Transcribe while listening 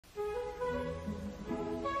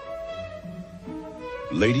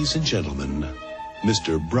Ladies and gentlemen,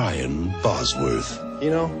 Mr. Brian Bosworth. You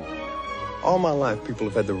know, all my life people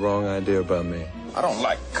have had the wrong idea about me. I don't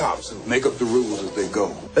like cops who make up the rules as they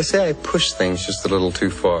go. They say I push things just a little too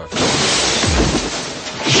far.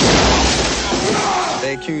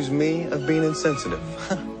 They accuse me of being insensitive.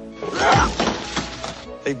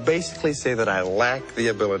 They basically say that I lack the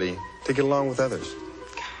ability to get along with others.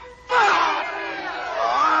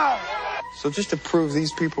 So just to prove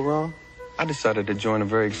these people wrong, I decided to join a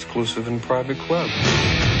very exclusive and private club.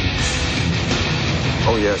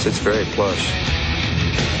 Oh yes, it's very plush.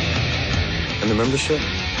 And the membership,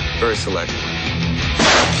 very select.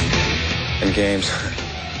 And games,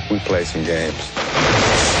 we play some games.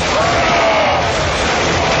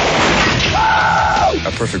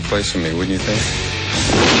 A perfect place for me, wouldn't you think?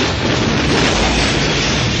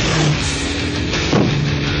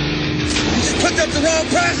 You just picked up the wrong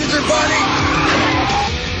passenger, buddy!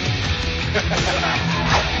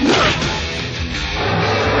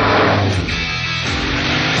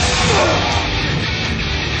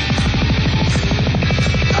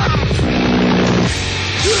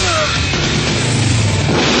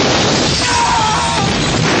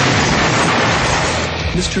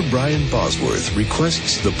 Mr. Brian Bosworth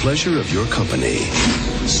requests the pleasure of your company.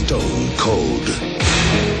 Stone Cold.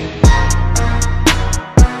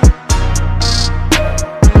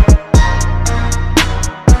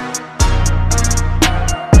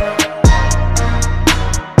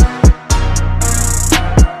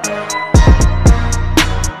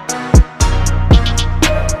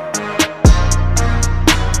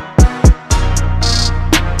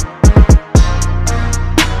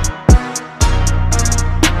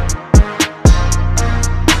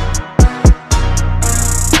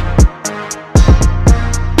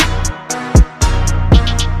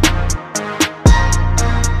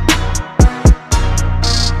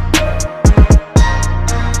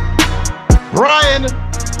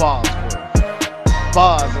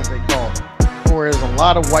 Boz, as they called him, or as a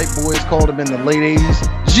lot of white boys called him in the late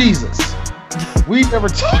 80s, Jesus. We never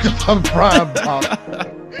talked about Brian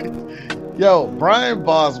Bosworth. Yo, Brian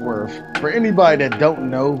Bosworth, for anybody that don't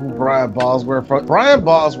know who Brian Bosworth is, Brian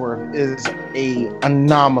Bosworth is an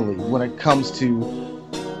anomaly when it comes to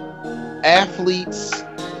athletes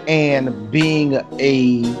and being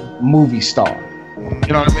a movie star.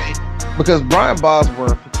 You know what I mean? Because Brian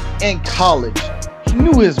Bosworth, in college, he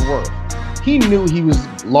knew his worth. He knew he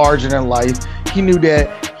was larger than life. He knew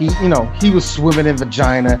that he was swimming in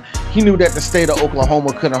vagina. He knew that the state of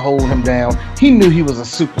Oklahoma couldn't hold him down. He knew he was a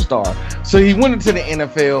superstar. So he went into the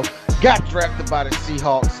NFL, got drafted by the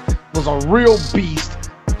Seahawks, was a real beast,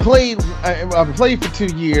 played for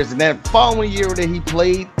 2 years, and that following year that he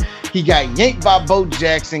played, he got yanked by Bo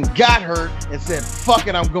Jackson, got hurt, and said, "Fuck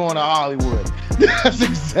it, I'm going to Hollywood." That's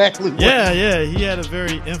exactly what. Yeah. He had a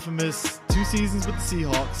very infamous 2 seasons with the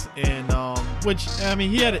Seahawks, and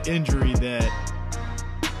he had an injury that,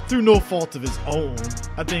 through no fault of his own,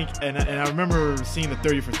 I think, and I remember seeing the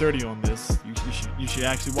 30 for 30 on this. You should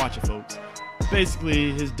actually watch it, folks.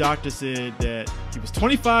 Basically, his doctor said that he was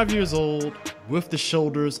 25 years old with the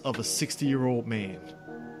shoulders of a 60-year-old man.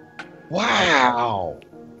 Wow.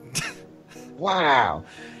 Wow.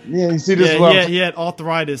 Yeah, you see this? He had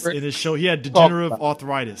arthritis in his shoulder. He had degenerative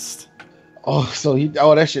arthritis. Oh, so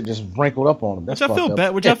that shit just wrinkled up on him. That's I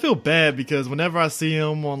feel bad because whenever I see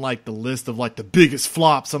him on like the list of like the biggest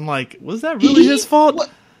flops, I'm like, was that really his fault?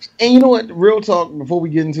 And you know what? Real talk. Before we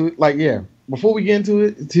get into it,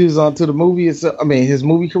 to the movie itself. I mean, his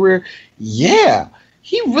movie career. Yeah,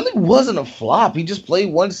 he really wasn't a flop. He just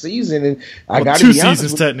played 1 season, and I got 2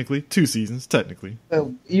 seasons technically. 2 seasons technically.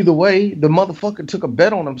 Either way, the motherfucker took a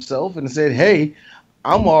bet on himself and said, "Hey,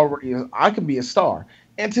 I can be a star."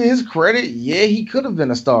 And to his credit, yeah, he could have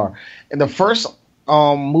been a star. And the first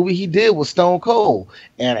movie he did was Stone Cold.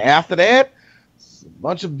 And after that, a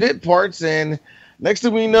bunch of bit parts. And next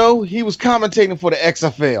thing we know, he was commentating for the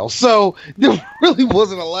XFL. So there really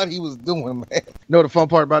wasn't a lot he was doing, man. You know the fun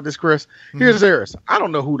part about this, Chris? Here's Harris. I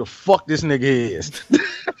don't know who the fuck this nigga is.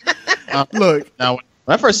 Look, now,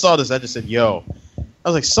 when I first saw this, I just said, yo. I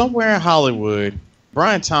was like, somewhere in Hollywood,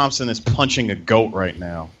 Brian Thompson is punching a goat right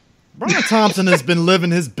now. Brian Thompson has been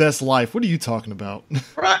living his best life. What are you talking about?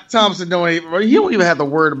 Brian Thompson don't even have to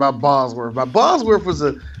worry about Bosworth. But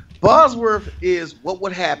Bosworth is what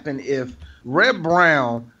would happen if Red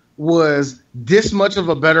Brown was this much of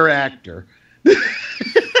a better actor.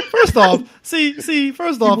 First off,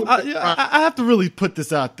 I have to really put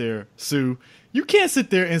this out there, Sue. You can't sit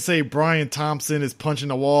there and say Brian Thompson is punching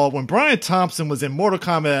the wall when Brian Thompson was in Mortal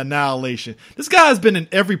Kombat Annihilation. This guy has been in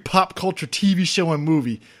every pop culture TV show and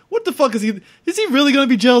movie. What the fuck is he? Is he really going to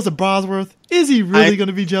be jealous of Bosworth? Is he really going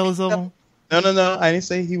to be jealous of him? No. I didn't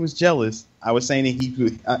say he was jealous. I was saying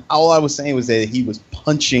that all I was saying was that he was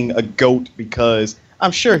punching a goat because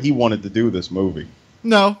I'm sure he wanted to do this movie.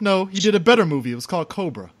 No, he did a better movie. It was called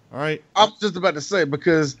Cobra. All right. I was just about to say,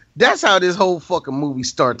 because that's how this whole fucking movie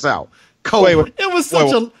starts out. Cobra. It was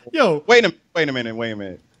such a yo. Wait a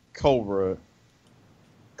minute. Cobra.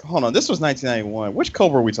 Hold on. This was 1991. Which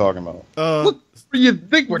Cobra are we talking about? What do you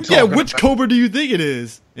think we're talking about? Yeah, which Cobra do you think it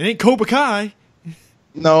is? It ain't Cobra Kai.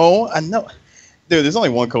 No, I know. Dude, there's only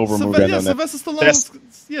one Cobra movie I know. Sylvester Stallone's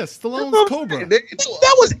Stallone's Cobra.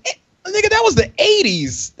 That was the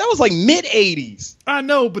 80s. That was like mid 80s. I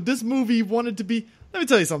know, but this movie wanted to be. Let me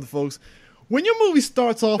tell you something, folks. When your movie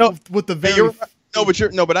starts off with the very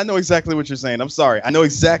but I know exactly what you're saying. I'm sorry. I know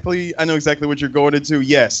exactly what you're going into.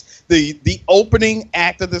 Yes, the opening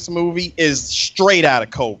act of this movie is straight out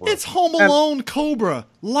of Cobra. It's Home Alone Cobra,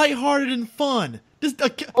 lighthearted and fun. Just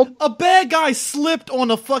a bad guy slipped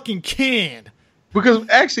on a fucking can. Because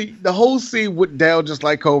actually, the whole scene went down just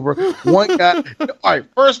like Cobra. One guy. All right,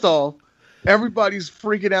 first off, everybody's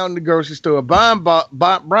freaking out in the grocery store. Brian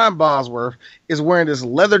Bosworth is wearing this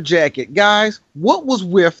leather jacket. Guys, what was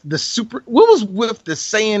with the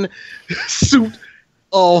Saiyan suit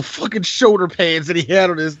fucking shoulder pads that he had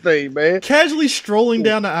on this thing, man? Casually strolling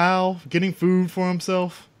down the aisle, getting food for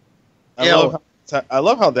himself. I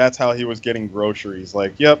love how that's how he was getting groceries.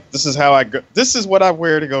 Like, yep, this is how I go. This is what I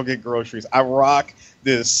wear to go get groceries. I rock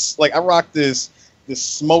this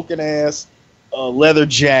smoking ass leather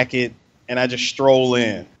jacket, and I just stroll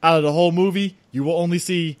in. Out of the whole movie, you will only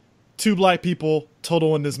see 2 black people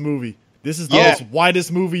total in this movie. This is the most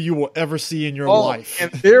whitest movie you will ever see in your life.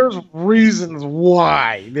 And there's reasons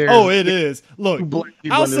why. It is. Look,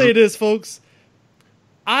 I'll say this, folks.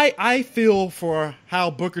 I feel for how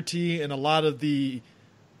Booker T and a lot of the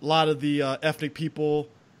ethnic people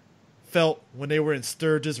felt when they were in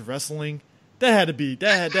Sturgis wrestling. That had to be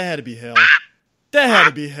hell. That had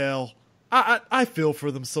to be hell. I feel for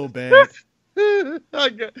them so bad.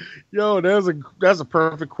 Yo, that's a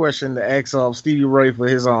perfect question to ask Stevie Ray for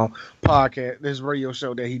his podcast, his radio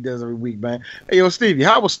show that he does every week, man. Hey, yo, Stevie,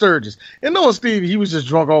 how was Sturgis? And knowing Stevie, he was just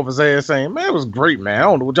drunk off his ass saying, man, it was great, man. I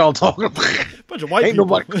don't know what y'all talking about. Bunch of white Ain't people.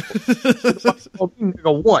 Nobody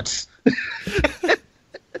once.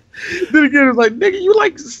 Then again, it's like, nigga, you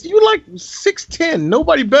like 6'10".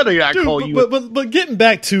 Nobody better than I call you. But getting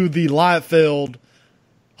back to the Liefeld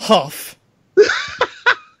Huff.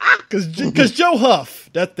 Because Joe Huff,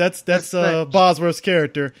 that's Bosworth's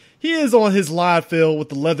character. He is on his Liefeld with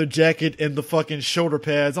the leather jacket and the fucking shoulder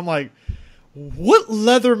pads. I'm like, what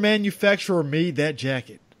leather manufacturer made that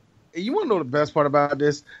jacket? You want to know the best part about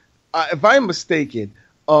this? If I'm mistaken,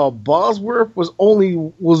 Bosworth was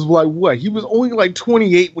like what? He was only like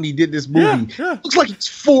 28 when he did this movie. Yeah. Looks like he's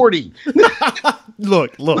 40.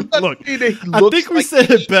 Look. I think we said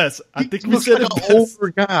it best. I think we said it best. An older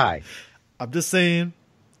guy. I'm just saying,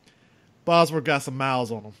 Bosworth got some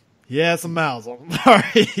miles on him. He had some miles on him. All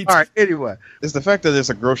right. Anyway, it's the fact that there's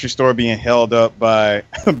a grocery store being held up by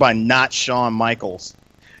not Shawn Michaels.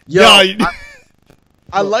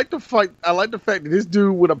 I like the fact that this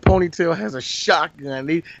dude with a ponytail has a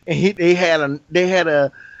shotgun. They had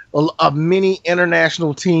a mini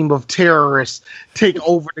international team of terrorists take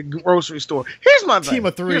over the grocery store. Here's my thing. Team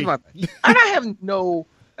of 3. And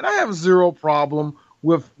I have zero problem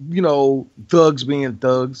with, thugs being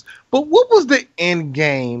thugs. But what was the end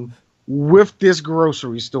game with this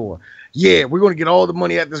grocery store? Yeah, we're going to get all the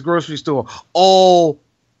money at this grocery store. All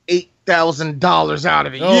 $8,000 out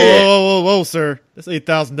of it. Whoa, sir. That's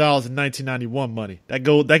 $8,000 in 1991 money. That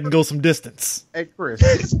can go some distance. Hey, Chris,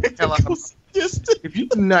 if you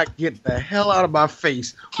do not get the hell out of my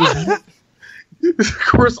face,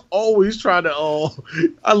 Chris always try to.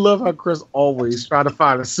 I love how Chris always try to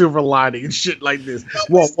find a silver lining and shit like this.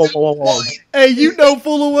 Whoa. Hey, you know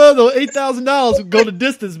full and well though, $8,000 would go the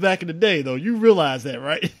distance back in the day though. You realize that,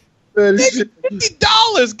 right?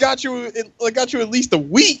 $50 got you at least a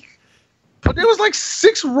week. But there was like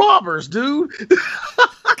 6 robbers, dude.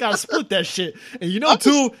 Gotta split that shit. And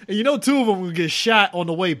two of them will get shot on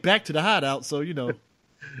the way back to the hideout. So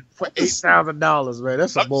for $8,000, man,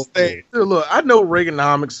 that's a bullshit. Look, I know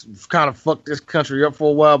Reaganomics kind of fucked this country up for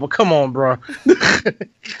a while, but come on, bro.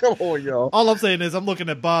 Come on, y'all. All I'm saying is, I'm looking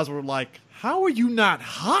at Bosworth like, how are you not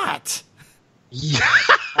hot? Yeah.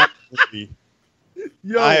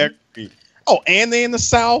 I agree. Oh, and they in the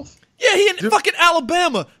South? Yeah, he in fucking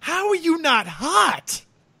Alabama. How are you not hot?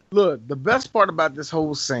 Look, the best part about this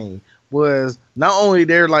whole scene was not only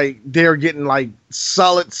they're getting like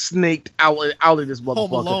solid snaked out of this motherfucker.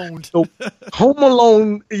 Home Alone. So, Home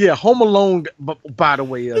Alone, yeah, Home Alone. By the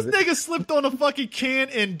way, This nigga slipped on a fucking can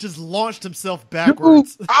and just launched himself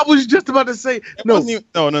backwards. Dude, I was just about to say No.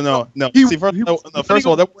 no. See, first of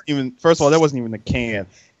all, that wasn't even a can.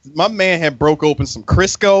 My man had broke open some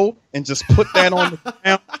Crisco and just put that on the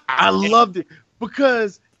ground. I loved it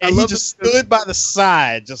because And he just stood by the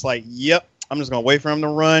side, just like, yep, I'm just going to wait for him to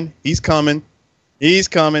run. He's coming.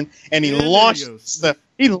 And he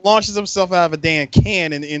launches himself out of a damn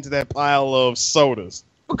can and into that pile of sodas.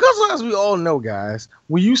 Because as we all know, guys,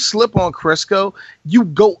 when you slip on Crisco, you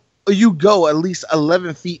go at least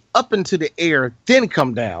 11 feet up into the air, then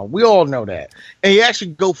come down. We all know that. And you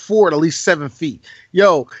actually go forward at least 7 feet.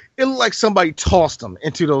 Yo, it looked like somebody tossed them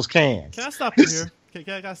into those cans. Can I stop you here?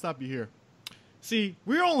 I gotta stop you here. See,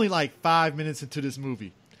 we're only like 5 minutes into this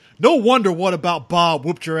movie. No wonder What About Bob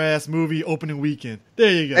whooped your ass movie opening weekend.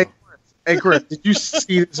 There you go. Hey Chris, did you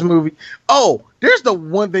see this movie? Oh, there's the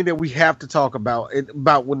one thing that we have to talk about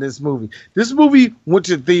when this movie went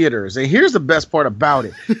to theaters, and here's the best part about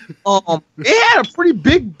it. It had a pretty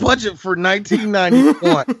big budget for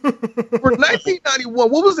 1991. For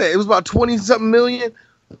 1991, what was that? It was about 20-something million.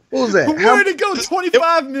 What was that? Where'd it go?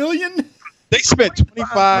 25 million? They spent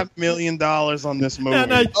 $25 million on this movie.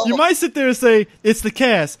 Now, you might sit there and say, it's the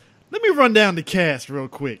cast. Let me run down the cast real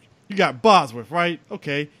quick. You got Bosworth, right?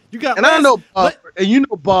 Okay. You got, and I know, and you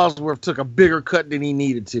know, Bosworth took a bigger cut than he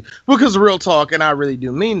needed to. Because real talk, and I really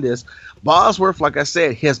do mean this, Bosworth, like I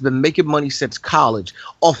said, has been making money since college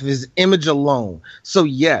off of his image alone. So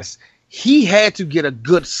yes, he had to get a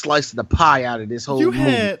good slice of the pie out of this whole movie. You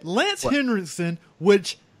had Lance Henriksen,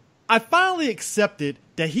 which I finally accepted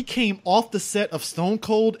that he came off the set of Stone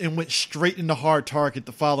Cold and went straight into Hard Target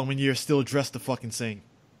the following year, still dressed the fucking same.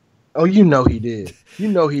 Oh, you know he did.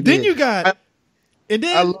 Then you got,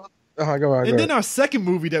 go on. Then our second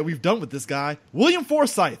movie that we've done with this guy, William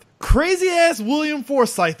Forsythe. Crazy ass William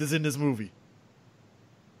Forsythe is in this movie.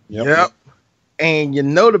 Yep. And you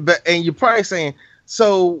know and you're probably saying,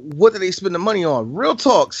 so what did they spend the money on? Real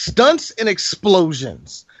talk, stunts and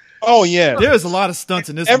explosions. Oh yeah, there's a lot of stunts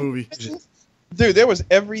in this movie. Dude, there was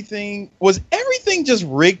everything. Was everything just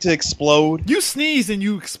rigged to explode? You sneeze and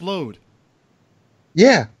you explode.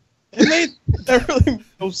 Yeah. That really made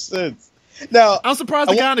no sense. Now, I'm surprised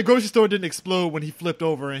the guy in the grocery store didn't explode when he flipped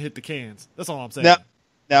over and hit the cans. That's all I'm saying.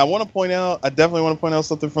 Now I want to point out. I definitely want to point out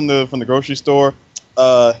something from the grocery store.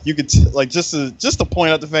 You could just to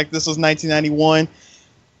point out the fact this was 1991.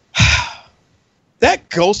 That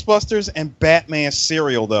Ghostbusters and Batman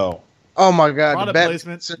cereal, though. Oh my God! Product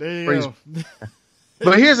placement. There you go.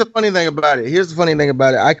 But here's the funny thing about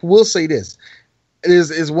it. I will say this. It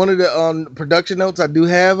is one of the production notes I do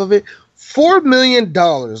have of it. $4 million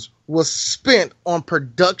was spent on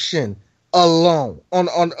production alone. On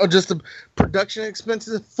just the production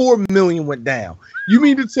expenses, $4 million went down. You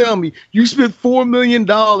mean to tell me you spent $4 million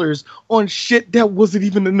on shit that wasn't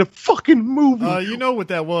even in the fucking movie? You know what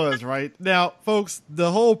that was, right? Now, folks,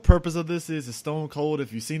 the whole purpose of this is Stone Cold.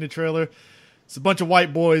 If you've seen the trailer, it's a bunch of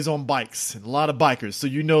white boys on bikes and a lot of bikers. So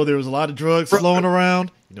you know there was a lot of drugs flowing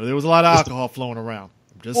around. You know there was a lot of alcohol flowing around.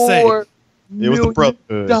 I'm just saying. It was the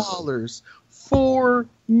Brotherhood. $4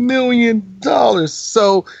 million.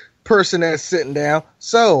 So, person that's sitting down.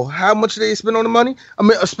 So, how much did they spend on the money?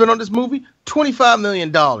 Spend on this movie? $25 million.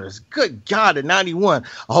 Good God, in 91.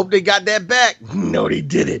 I hope they got that back. No, they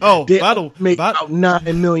didn't. Oh, they made about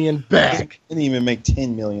 $9 million back. They didn't even make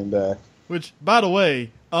 $10 million back. Which, by the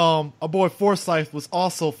way, our boy Forsythe was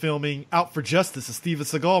also filming Out for Justice, a Steven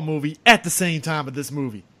Seagal movie, at the same time of this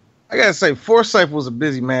movie. I gotta say, Forsythe was a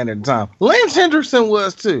busy man at the time. Lance Henriksen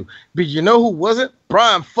was too. But you know who wasn't?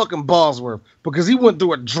 Brian fucking Bosworth. Because he went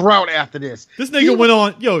through a drought after this. This nigga went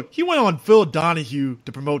on Phil Donahue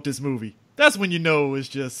to promote this movie. That's when you know it's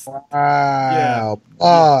just... Wow. Yeah.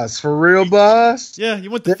 Boss. For real, boss? Yeah, he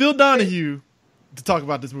went to Phil Donahue to talk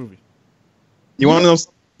about this movie. You want to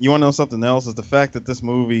know something else? Is the fact that this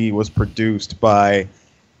movie was produced by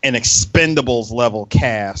an Expendables level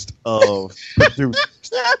cast of producers.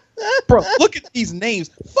 Bro, look at these names.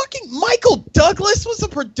 Fucking Michael Douglas was the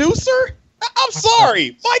producer? I'm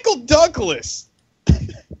sorry. Michael Douglas. Wait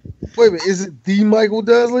a minute. Is it the Michael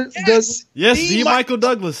Douglas? Yes, the Michael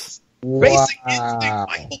Douglas. Basic Instinct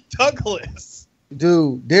Michael Douglas.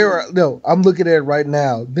 Dude, I'm looking at it right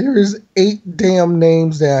now. There is 8 damn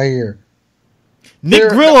names down here. Nick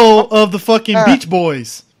Grillo of the fucking Beach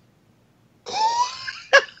Boys.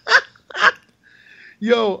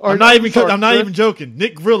 Yo, I'm not even joking.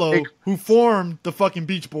 Nick Grillo, who formed the fucking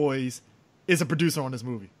Beach Boys, is a producer on this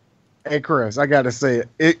movie. Hey, Chris, I gotta say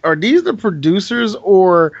it. Are these the producers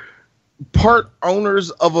or part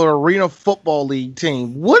owners of an arena football league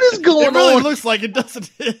team? What is going on? It really looks like it,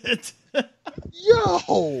 doesn't it?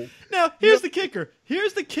 Yo. Now, here's the kicker.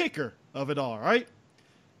 Here's the kicker of it all, right?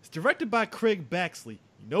 It's directed by Craig Baxley.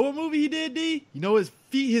 You know what movie he did, D? You know his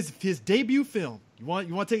debut film. You want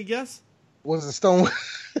to take a guess? Was it Stone?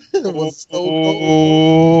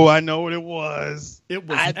 Oh, I know what it was. It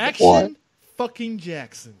was Action fucking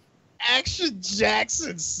Jackson. Action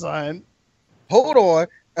Jackson, son. Hold on.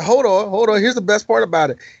 Here's the best part about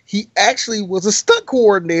it. He actually was a stunt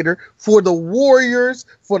coordinator for the Warriors,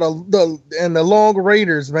 for the Long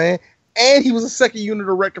Raiders, man. And he was a second unit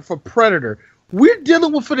director for Predator. We're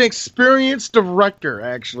dealing with an experienced director,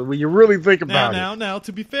 actually, when you really think about it. Now,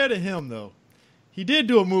 to be fair to him, though, he did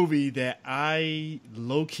do a movie that I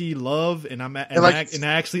low key love, and I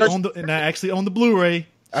actually own the Blu-ray.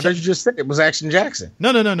 I thought you just said it was Action Jackson.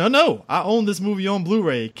 No. I own this movie on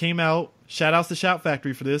Blu-ray. It came out. Shout outs to Shout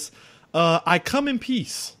Factory for this. I Come in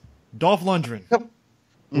Peace. Dolph Lundgren.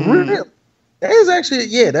 Really? That is actually,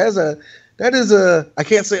 that is a I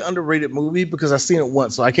can't say underrated movie because I've seen it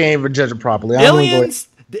once, so I can't even judge it properly.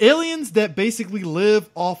 The aliens that basically live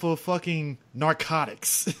off of fucking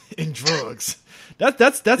narcotics and drugs.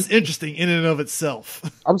 That's interesting in and of itself.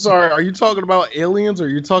 I'm sorry, are you talking about aliens or are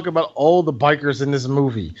you talking about all the bikers in this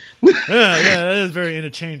movie? yeah, that is very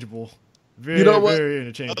interchangeable. Very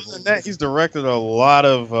interchangeable. Other than that, he's directed a lot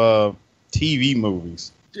of TV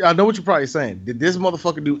movies. I know what you're probably saying. Did this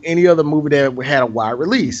motherfucker do any other movie that had a wide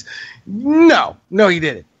release? No, he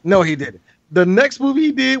didn't. The next movie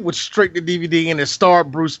he did was straight to DVD and it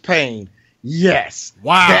starred Bruce Payne. Yes.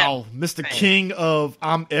 Wow. Mr. King of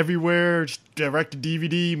I'm Everywhere, direct to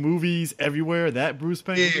DVD, movies everywhere. That Bruce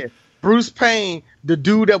Payne? Yeah. Bruce Payne, the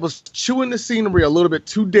dude that was chewing the scenery a little bit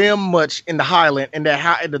too damn much in the Highlander, in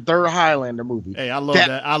the third Highlander movie. Hey, I love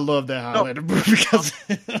that Highlander movie because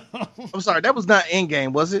I'm sorry, that was not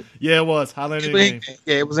Endgame, was it? Yeah, it was Highlander Endgame.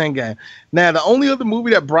 Yeah, it was Endgame. Now, the only other movie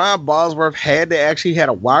that Brian Bosworth had that actually had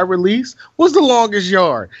a wide release was The Longest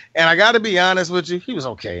Yard, and I got to be honest with you, he was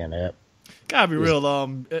okay in that. Gotta be real.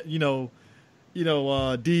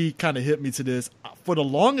 D kind of hit me to this. For the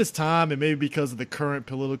longest time, and maybe because of the current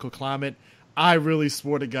political climate, I really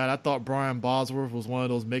swore to God I thought Brian Bosworth was one of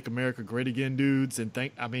those Make America Great Again dudes. And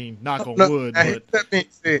knock on wood. But that being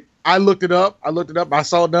said, I looked it up. I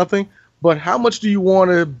saw nothing. But how much do you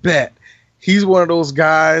want to bet he's one of those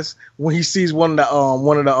guys when he sees one of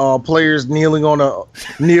the players kneeling during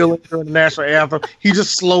the national anthem, he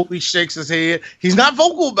just slowly shakes his head. He's not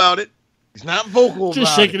vocal about it.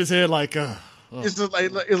 Just shaking his head like. It's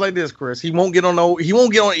like this, Chris. He won't get on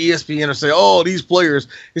ESPN or say, "Oh, these players."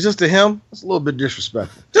 It's just to him. It's a little bit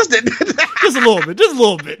disrespectful. Just a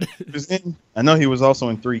little bit. I know he was also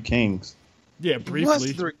in Three Kings. Yeah,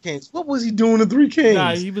 briefly. Three Kings. What was he doing in Three Kings?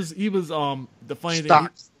 Nah, he was. The funny thing.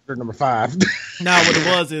 Number 5. Nah,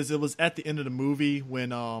 what it was at the end of the movie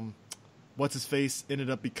when what's his face ended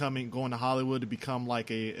up going to Hollywood to become like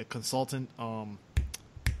a consultant.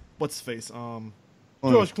 What's his face?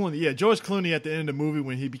 George Clooney. Yeah, George Clooney at the end of the movie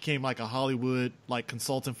when he became like a Hollywood like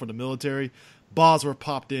consultant for the military. Bosworth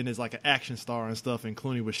popped in as like an action star and stuff, and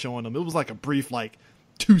Clooney was showing him. It was like a brief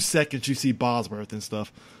 2 seconds you see Bosworth and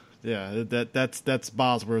stuff. Yeah, that's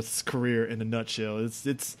Bosworth's career in a nutshell.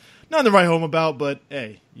 It's nothing to write home about, but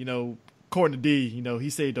hey, according to D, he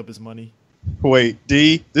saved up his money. Wait,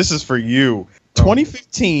 D, this is for you.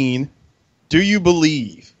 2015. Do you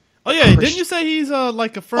believe? Oh yeah, didn't you say he's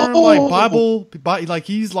like a firm Bible, like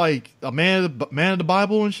he's like a man of the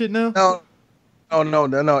Bible and shit now?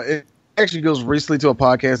 No. It actually goes recently to a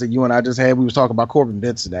podcast that you and I just had. We was talking about Corbin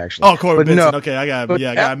Benson actually. Oh, Corbin Benson. Okay, I got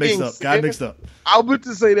mixed up. I meant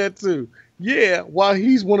to say that too. Yeah, while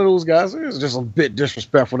he's one of those guys, it's just a bit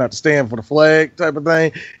disrespectful not to stand for the flag type of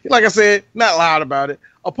thing. Like I said, not loud about it.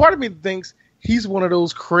 A part of me thinks he's one of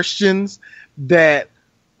those Christians that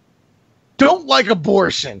don't like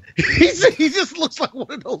abortion. He just looks like one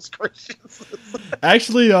of those Christians.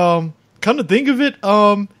 Actually, come to think of it,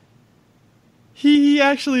 he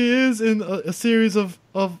actually is in a series of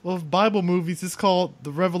Bible movies. It's called The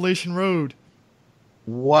Revelation Road.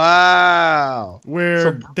 Wow.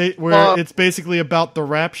 Where it's basically about the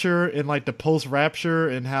rapture and like the post-rapture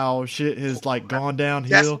and how shit has like gone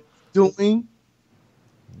downhill.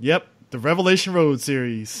 Yep, the Revelation Road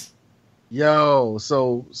series. Yo,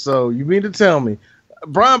 so you mean to tell me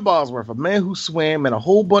Brian Bosworth, a man who swam in a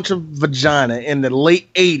whole bunch of vagina in the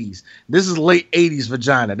late 80s. This is late 80s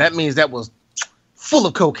vagina. That means that was full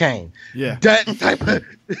of cocaine. Yeah. That type of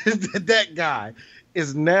that guy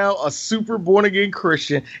is now a super born again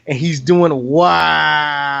Christian, and he's doing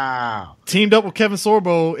wow. Teamed up with Kevin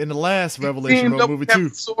Sorbo in the last Revelation Road movie too.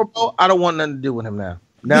 Sorbo, I don't want nothing to do with him now.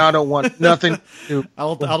 Now I don't want nothing to do. I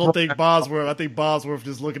don't think Bosworth. I think Bosworth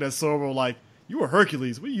just looking at Sorbo like, you were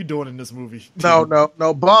Hercules. What are you doing in this movie? No.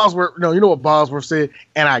 Bosworth. No, you know what Bosworth said,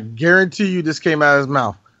 and I guarantee you this came out of his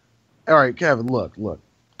mouth. All right, Kevin, look.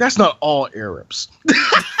 That's not all Arabs.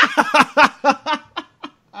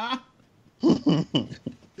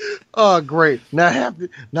 Oh, great! Now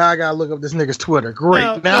I gotta look up this nigga's Twitter.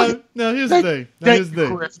 Great. Now here's the thing.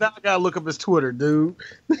 Chris. Now I gotta look up his Twitter, dude.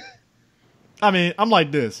 I mean, I'm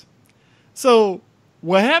like this. So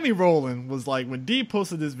what had me rolling was like when D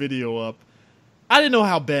posted this video up, I didn't know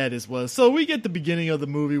how bad this was. So we get the beginning of the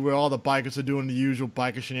movie where all the bikers are doing the usual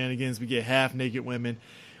biker shenanigans. We get half naked women.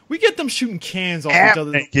 We get them shooting cans off each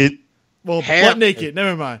other. Naked. Well, butt naked.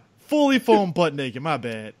 Never mind. Fully formed butt naked. My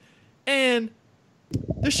bad. And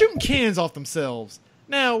they're shooting cans off themselves.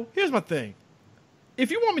 Now, here's my thing.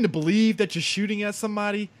 If you want me to believe that you're shooting at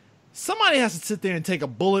somebody has to sit there and take a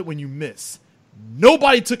bullet when you miss.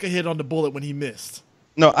 Nobody took a hit on the bullet when he missed.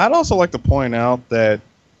 No, I'd also like to point out that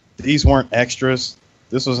these weren't extras.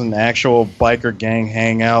 This was an actual biker gang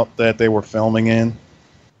hangout that they were filming in.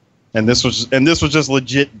 And this was just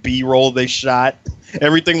legit B-roll they shot.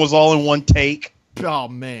 Everything was all in one take. Oh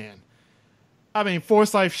man. I mean,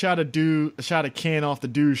 Forsythe shot a can off the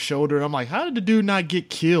dude's shoulder, and I'm like, how did the dude not get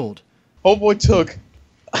killed? Homeboy took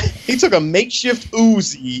a makeshift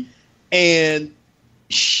Uzi and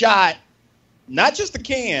shot not just the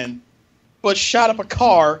can, but shot up a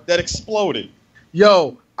car that exploded.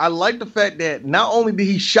 Yo, I like the fact that not only did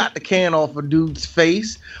he shot the can off a dude's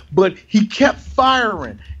face, but he kept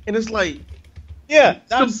firing. And it's like, yeah,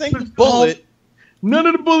 not a single bullet. None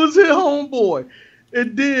of the bullets hit homeboy.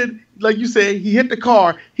 It did, like you said, he hit the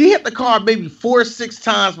car. He hit the car maybe 4 or 6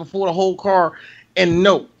 times before the whole car. And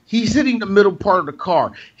no, he's hitting the middle part of the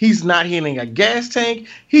car. He's not hitting a gas tank.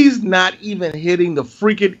 He's not even hitting the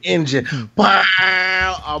freaking engine.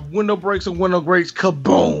 Pow! Window brakes and window brakes.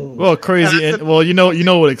 Kaboom! Well, crazy. Well, you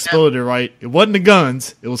know what exploded, right? It wasn't the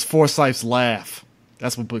guns. It was Forsythe's laugh.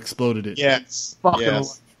 That's what exploded it. Yes.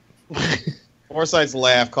 Yes. Forsythe's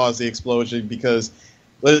laugh caused the explosion because,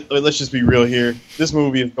 let's just be real here, this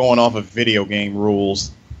movie is going off of video game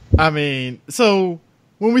rules. I mean, so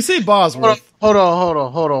when we say Bosworth... Hold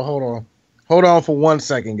on for 1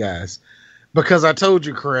 second, guys. Because I told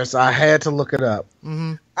you, Chris, I had to look it up.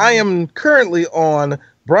 Mm-hmm. I am currently on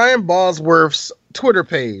Brian Bosworth's Twitter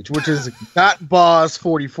page, which is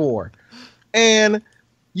 .bos44. And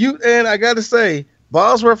I got to say,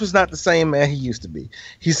 Bosworth is not the same man he used to be.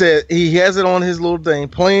 He said he has it on his little thing,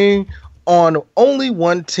 playing on only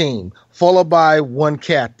one team, followed by one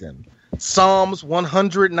captain. Psalms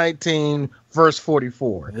 119, verse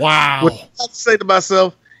 44. Wow. Which I say to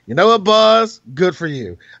myself, you know what, Boz? Good for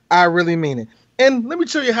you. I really mean it. And let me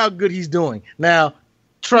show you how good he's doing. Now,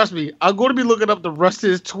 trust me, I'm going to be looking up the rest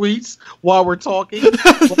of his tweets while we're talking. Just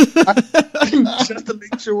to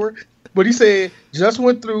make sure. But he said, just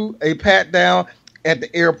went through a pat down at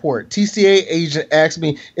the airport. TCA agent asked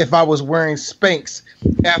me if I was wearing Spanx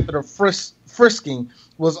after the frisking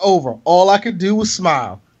was over. All I could do was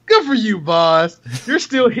smile. Good for you, Boz. You're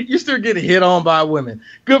still getting hit on by women.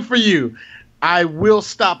 Good for you. I will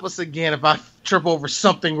stop us again if I trip over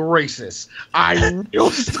something racist. I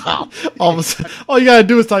will stop. All you gotta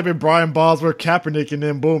do is type in Brian Bosworth Kaepernick, and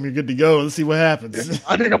then boom, you're good to go. Let's see what happens.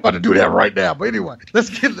 I think I'm about to do that right now. But anyway,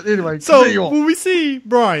 So when we see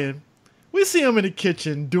Brian, we see him in the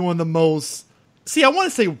kitchen doing the most. See, I want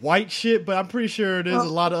to say white shit, but I'm pretty sure there's a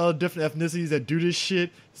lot of other different ethnicities that do this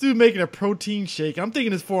shit. This dude making a protein shake. I'm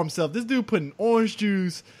thinking this for himself. This dude putting orange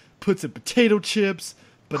juice, puts in potato chips,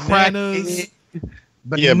 bananas,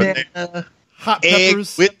 banana, hot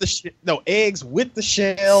peppers, eggs with the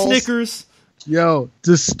shells, Snickers. Yo,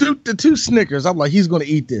 the 2 Snickers. I'm like, he's gonna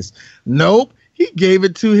eat this. Nope, he gave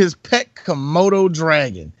it to his pet Komodo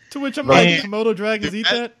dragon. To which I'm like, Komodo dragons eat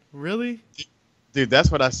that? Really? Dude,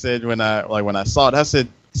 that's what I said when I saw it. I said,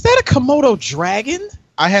 "Is that a Komodo dragon?"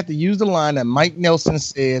 I had to use the line that Mike Nelson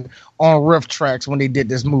said on Riff Tracks when they did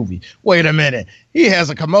this movie. Wait a minute, he has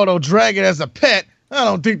a Komodo dragon as a pet. I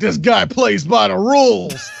don't think this guy plays by the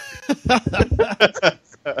rules.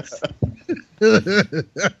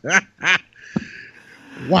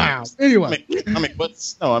 Wow. Anyway,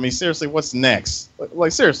 seriously, what's next?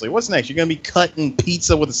 Like, seriously, what's next? You're gonna be cutting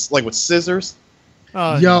pizza with scissors?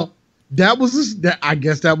 Yo, I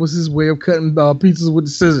guess that was his way of cutting pizzas with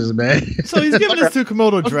the scissors, man. So he's giving this to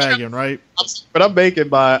Komodo Dragon, right? But I'm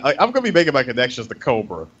gonna be making my connections to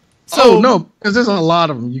Cobra. So no, because there's a lot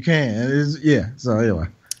of them. You can, So anyway,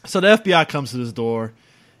 so the FBI comes to this door,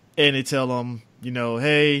 and they tell him,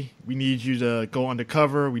 hey, we need you to go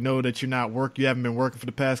undercover. We know that you haven't been working for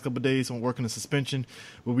the past couple of days on working a suspension,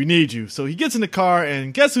 but we need you. So he gets in the car,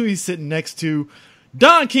 and guess who he's sitting next to?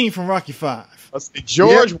 Don King from Rocky V.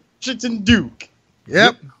 George Washington Duke.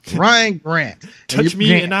 Yep. Ryan Grant. Touch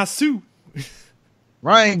me and I sue.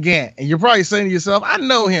 Ryan Gant. And you're probably saying to yourself, I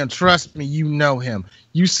know him. Trust me, you know him.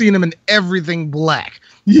 You've seen him in everything black.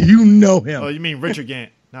 You know him. Oh, you mean Richard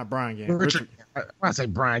Gant, not Brian Gant. Richard. I say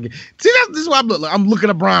Brian Gant. See, this is why I'm looking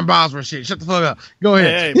at Brian Bosworth shit. Shut the fuck up. Go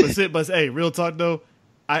ahead. Hey, real talk though.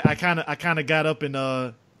 I kind of got up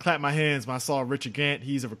and clapped my hands when I saw Richard Gant.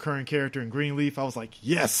 He's a recurring character in Greenleaf. I was like,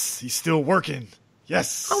 yes, he's still working.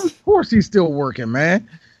 Yes. Oh, of course he's still working, man.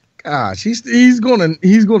 Gosh, he's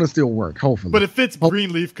gonna still work, hopefully. But it fits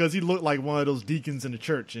Greenleaf because he looked like one of those deacons in the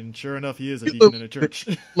church, and sure enough, he is a deacon in the church.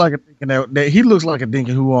 Like a deacon he looks like a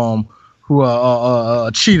deacon who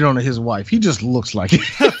cheated on his wife. He just looks like it.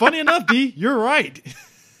 Funny enough, D, you're right.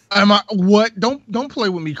 Am I what? Don't play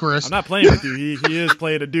with me, Chris. I'm not playing with you. He is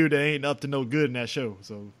playing a dude that ain't up to no good in that show.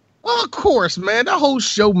 So of course, man, that whole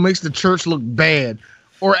show makes the church look bad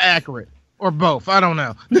or accurate. Or both. I don't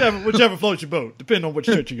know. Whichever floats your boat, depending on which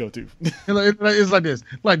church you go to. It's like this.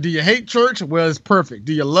 Like, do you hate church? Well, it's perfect.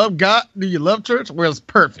 Do you love God? Do you love church? Well, it's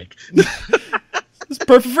perfect. It's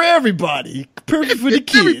perfect for everybody. Perfect for the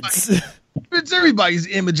kids. It's everybody's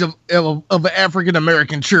image of an African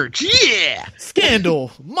American church. Yeah. Scandal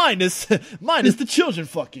minus the children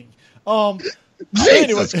fucking.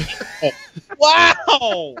 Jesus. Anyway.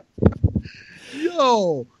 Wow.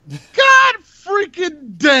 Yo. God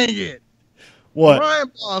freaking dang it. What?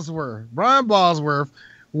 Brian Bosworth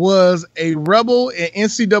was a rebel and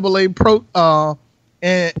NCAA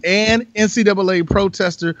NCAA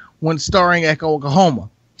protester when starring at Oklahoma,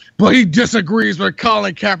 but he disagrees with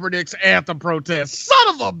Colin Kaepernick's anthem protest.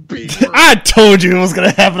 Son of a bitch! I told you it was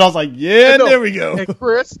gonna happen. I was like, there we go. Hey,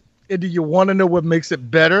 Chris, do you want to know what makes it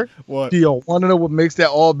better? What? Do you want to know what makes that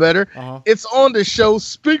all better? Uh-huh. It's on the show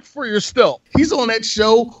Speak for Yourself. He's on that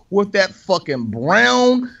show with that fucking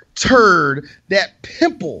brown turd, that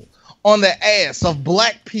pimple on the ass of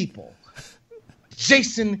black people.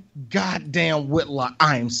 Jason goddamn Whitlock.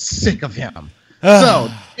 I am sick of him. So,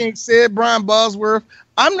 being said, Brian Bosworth,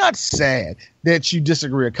 I'm not sad that you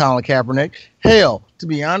disagree with Colin Kaepernick. Hell, to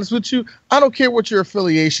be honest with you, I don't care what your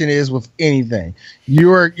affiliation is with anything.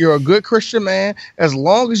 You're a good Christian man. As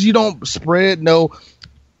long as you don't spread no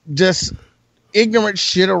just ignorant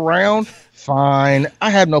shit around, fine. I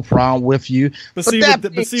have no problem with you. But see, with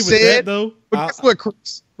that though, guess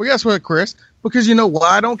what, Chris? Because you know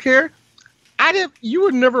why I don't care? You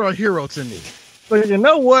were never a hero to me. But you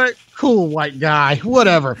know what? Cool, white guy.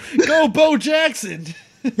 Whatever. Go, Bo Jackson.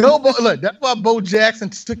 Look, that's why Bo Jackson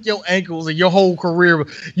took your ankles and your whole career.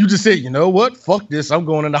 You just said, you know what? Fuck this. I'm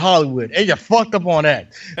going into Hollywood. And you fucked up on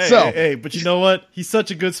that. Hey, but you know what? He's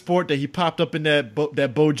such a good sport that he popped up in that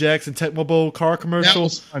Bo Jackson Tecmo Bowl car commercial. That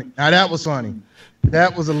was funny. Now, that was funny.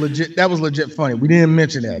 That was legit funny. We didn't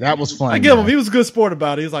mention that. That was funny. I give him. He was a good sport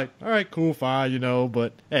about it. He's like, all right, cool, fine,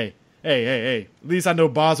 but hey. At least I know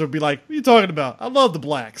Boz would be like, what are you talking about? I love the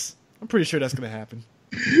blacks. I'm pretty sure that's going to happen.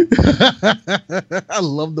 I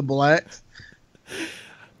love the blacks.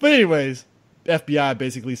 But anyways, FBI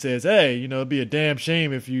basically says, hey, it'd be a damn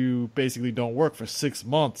shame if you basically don't work for 6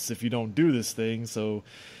 months if you don't do this thing. So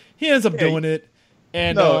he ends up doing it.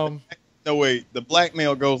 And no, wait. The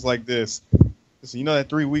blackmail goes like this. So that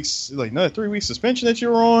 3 weeks, another 3 week suspension that you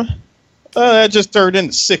were on, that just turned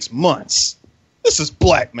into 6 months. This is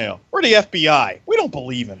blackmail. We're the FBI. We don't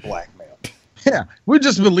believe in blackmail. Yeah, we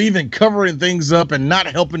just believe in covering things up and not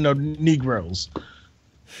helping the Negroes.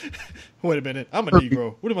 Wait a minute. I'm a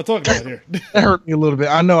Negro. What am I talking about here? That hurt me a little bit.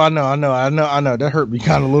 I know. That hurt me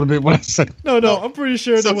kind of a little bit when I said. No. I'm pretty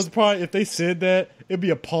sure that was probably, if they said that, it'd be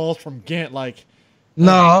a pause from Gant. Like,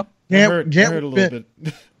 no, Gant hurt a little bit.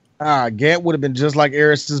 Gant would have been just like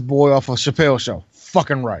Eris's boy off of Chappelle's show.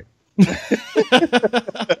 Fucking right.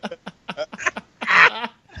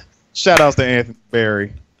 Shout outs to Anthony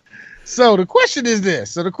Berry. So the question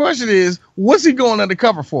is what's he going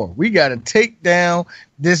undercover for? We got to take down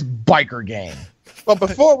this biker gang. But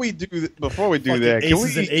before we do that,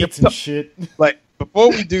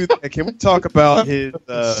 can we talk about his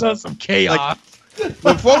sons of chaos?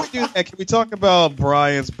 Before we do that, can we talk about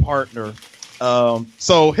Brian's partner?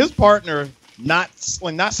 So his partner, not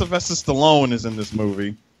Sylvester Stallone, is in this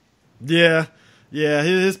movie. Yeah. Yeah,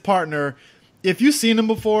 his partner. If you've seen him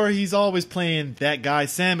before, he's always playing that guy,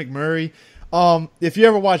 Sam McMurray. If you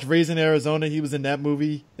ever watched Raising Arizona, he was in that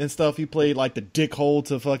movie and stuff. He played like the dickhole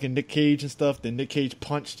to fucking Nick Cage and stuff. Then Nick Cage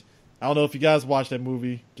punched. I don't know if you guys watched that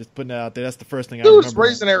movie. Just putting it out there. That's the first thing I remember.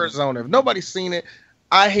 Raising Arizona. If nobody's seen it,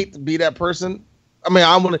 I hate to be that person. I mean,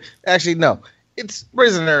 I'm gonna actually no. It's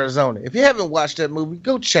Raising Arizona. If you haven't watched that movie,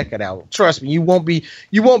 go check it out. Trust me, you won't be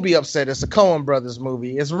upset. It's a Coen Brothers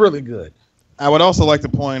movie. It's really good. I would also like to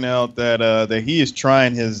point out that he is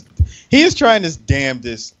trying his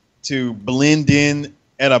damnedest to blend in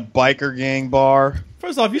at a biker gang bar.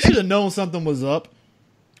 First off, you should have known something was up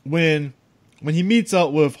when he meets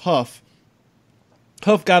up with Huff.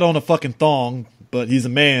 Huff got on a fucking thong, but he's a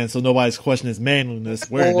man, so nobody's questioning his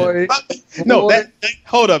manliness wearing it. No,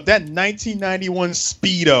 hold up. That 1991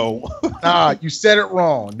 Speedo. Nah, you said it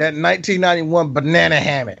wrong. That 1991 banana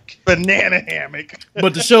hammock. Banana hammock.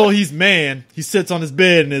 But to show he's man, he sits on his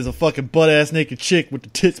bed and there's a fucking butt-ass naked chick with the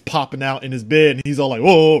tits popping out in his bed, and he's all like,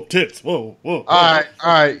 whoa, tits, whoa, whoa. All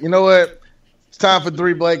right. You know what? It's time for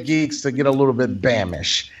Three Black Geeks to get a little bit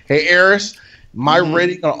bamish. Hey, Eris, my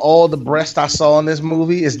rating on all the breasts I saw in this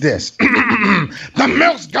movie is this. The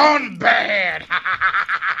milk's gone bad.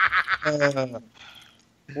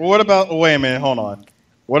 What about? Wait a minute, hold on.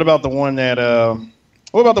 What about the one that?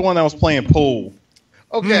 What about the one that was playing pool?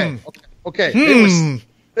 Okay.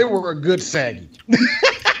 They were a good saggy.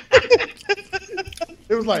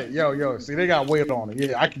 It was like, yo, see, they got weight on it.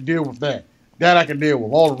 Yeah, I can deal with that. That I can deal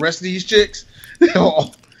with. All the rest of these chicks,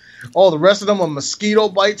 all the rest of them are mosquito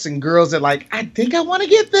bites and girls that like, I think I want to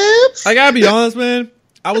get this. I gotta be honest, man.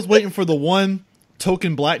 I was waiting for the one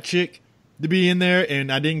token black chick to be in there,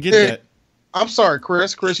 and I didn't get that. I'm sorry,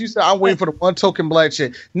 Chris. You said I'm waiting for the one token black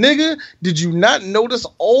chick. Nigga, did you not notice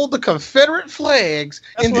all the Confederate flags?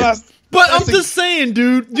 But I'm just saying,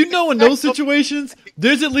 dude, you know in those situations,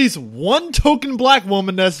 there's at least one token black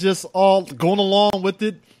woman that's just all going along with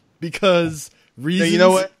it because reasons. You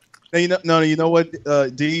know what? You know what,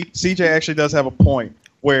 D? CJ actually does have a point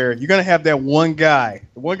where you're going to have that one guy,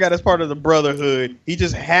 the one guy that's part of the Brotherhood. He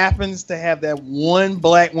just happens to have that one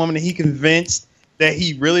black woman that he convinced that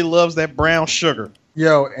he really loves that brown sugar.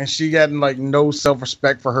 Yo, and she got like no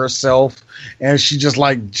self-respect for herself, and she just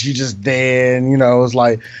there, and it's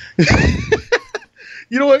like,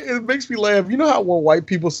 you know what? It makes me laugh. You know how when white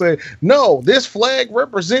people say, "No, this flag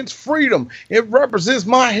represents freedom. It represents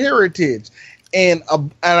my heritage," and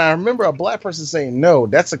I remember a black person saying, "No,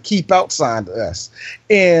 that's a keep out sign to us,"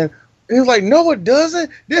 and he was like, "No, it doesn't.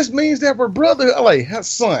 This means that we're brother." I'm like,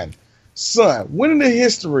 son, when in the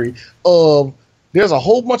history of there's a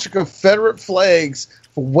whole bunch of Confederate flags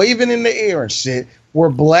waving in the air and shit were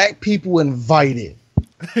black people invited.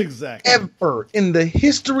 Exactly. Ever in the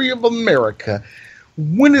history of America.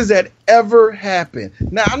 When does that ever happen?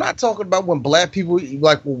 Now, I'm not talking about when black people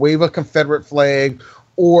like will wave a Confederate flag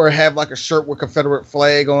or have like a shirt with Confederate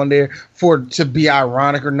flag on there to be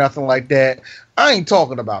ironic or nothing like that. I ain't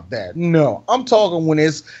talking about that. No, I'm talking when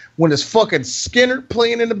it's fucking Skinner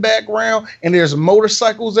playing in the background and there's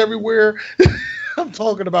motorcycles everywhere. I'm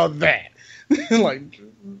talking about that. Like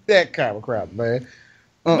that kind of crap, man.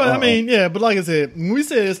 But I mean, yeah, but like I said, when we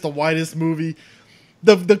say it's the whitest movie,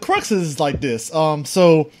 the crux is like this.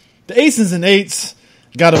 So the aces and eights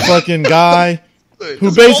got a fucking guy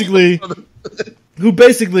who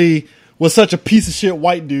basically was such a piece of shit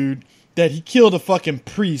white dude that he killed a fucking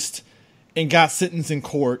priest and got sentenced in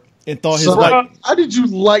court and thought his wife. How did you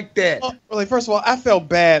like that? Well, first of all, I felt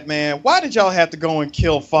bad, man. Why did y'all have to go and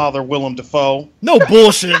kill Father Willem Dafoe? No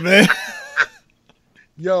bullshit, man.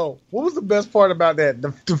 Yo, what was the best part about that?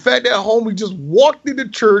 The fact that homie just walked into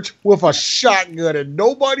church with a shotgun and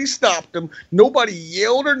nobody stopped him, nobody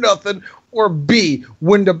yelled or nothing. Or B,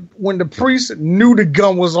 when the priest knew the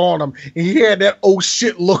gun was on him, and he had that oh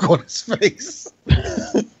shit look on his face.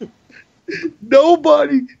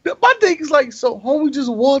 Nobody. My thing is like, so homie just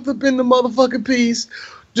walked up in the motherfucking piece,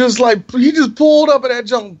 just like he just pulled up in that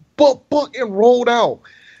junk, buck, and rolled out.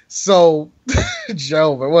 So,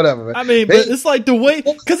 Joe, but whatever, man. I mean, but it's like the way,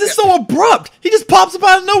 because it's so abrupt. He just pops up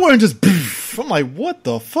out of nowhere and just, poof. I'm like, what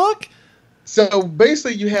the fuck? So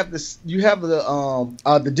basically, you have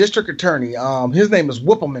the district attorney. His name is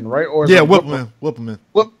Whippleman, right? Or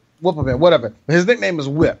Whippleman, whatever. His nickname is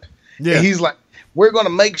Whip. Yeah, and he's like, we're going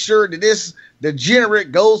to make sure that this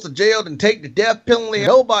degenerate goes to jail and take the death penalty.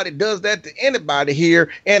 Nobody does that to anybody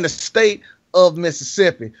here in the state of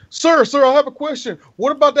Mississippi. Sir, I have a question.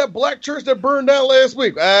 What about that black church that burned down last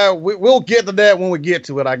week? We'll get to that when we get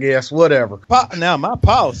to it, I guess. Whatever. Now, my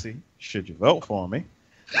policy, should you vote for me,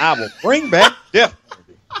 I will bring back death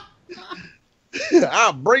penalty.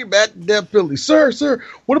 I'll bring back the death penalty. Sir,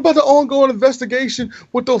 what about the ongoing investigation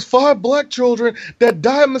with those 5 black children that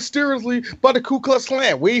died mysteriously by the Ku Klux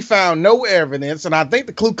Klan? We found no evidence, and I think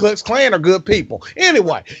the Ku Klux Klan are good people.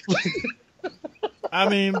 Anyway. I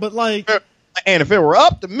mean, but like... And if it were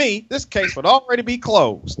up to me, this case would already be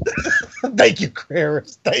closed. Thank you,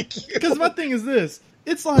 Chris. Thank you. Because my thing is this.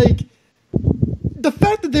 It's like... The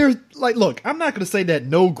fact that there's... Like, look, I'm not going to say that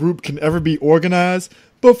no group can ever be organized,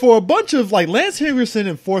 but for a bunch of, like, Lance Henriksen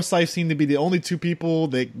and Forsythe seem to be the only 2 people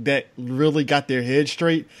that really got their head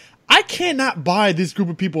straight. I cannot buy this group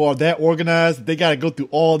of people are that organized that they got to go through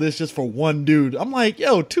all this just for one dude. I'm like,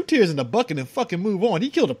 yo, 2 tears in the bucket and fucking move on. He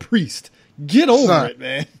killed a priest. Get over it,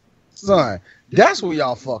 man. Son, that's where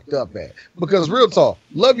y'all fucked up at. Because real talk,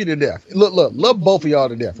 love you to death. Look, love both of y'all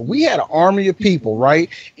to death. We had an army of people, right?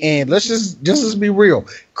 And let's just be real.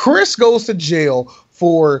 Chris goes to jail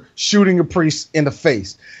for shooting a priest in the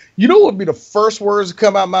face. You know what would be the first words to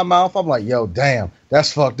come out my mouth? I'm like, yo, damn,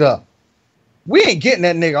 that's fucked up. We ain't getting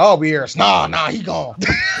that nigga all be here. Nah, he gone.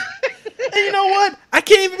 And you know what? I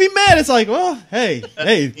can't even be mad. It's like, well, hey,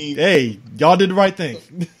 y'all did the right thing.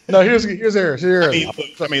 No, here's Harris.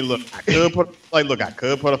 I mean, look, I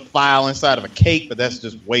could put a file inside of a cake, but that's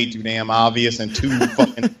just way too damn obvious and too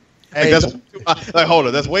fucking. Hold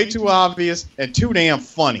on, that's way too obvious and too damn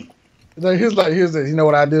funny. No, here's this. You know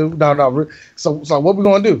what I do? No. So what we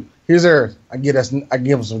gonna do? Here's Harris. I give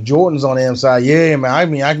him some Jordans on the inside. Yeah, man. I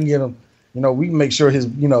mean, I can get him. You know, we can make sure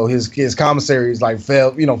his commissary is like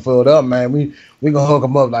filled up, man. We gonna hook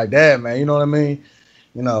him up like that, man. You know what I mean?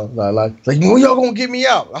 You know, like when y'all gonna get me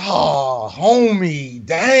out? Oh, homie,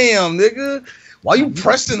 damn, nigga, why you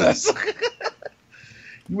pressing us?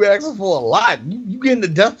 You asking for a lot. You getting the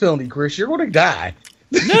death penalty, Chris. You're gonna die.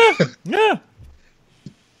 Yeah.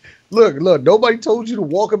 Look, nobody told you to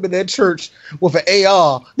walk up in that church with an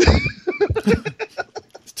AR.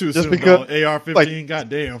 It's too soon, because AR-15, like,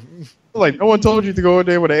 goddamn. Like, no one told you to go in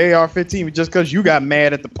there with an AR-15 just because you got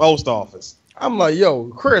mad at the post office. I'm like, yo,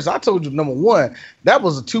 Chris, I told you, number 1, that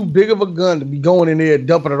was too big of a gun to be going in there and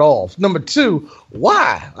dumping it off. Number 2,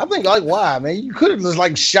 why? I think, like, why, man? You could have just,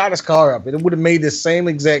 like, shot his car up and it would have made the same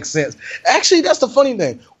exact sense. Actually, that's the funny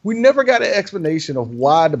thing. We never got an explanation of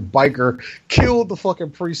why the biker killed the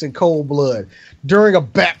fucking priest in cold blood during a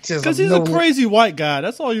baptism. Because he's a crazy white guy.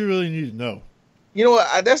 That's all you really need to know. You know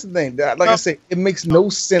what? That's the thing. I said, it makes no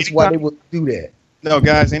sense why they would do that. No,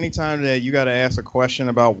 guys, anytime that you got to ask a question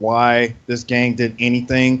about why this gang did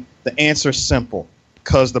anything, the answer's simple.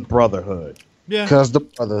 Because the brotherhood. Yeah. Because the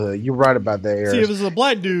brotherhood. You're right about that, Eric. See, if it's a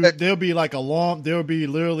black dude, there'll be like there'll be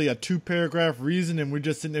literally a 2-paragraph reason, and we're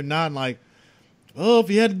just sitting there nodding like, oh, if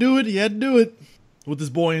he had to do it, he had to do it. With this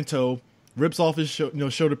boy in tow, rips off his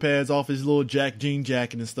shoulder pads, off his little jean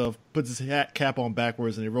jacket and stuff, puts his cap on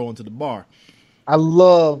backwards, and they roll into the bar. I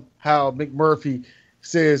love how McMurphy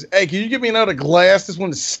says, hey, can you give me another glass? This one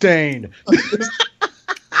is stained.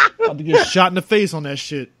 About to get shot in the face on that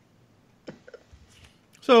shit.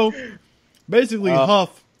 So, basically,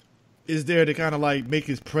 Huff is there to kind of like make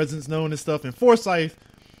his presence known and stuff. And Forsythe,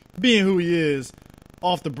 being who he is,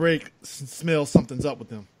 off the break, smells something's up with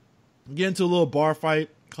him. Get into a little bar fight.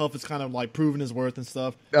 Huff is kind of like proving his worth and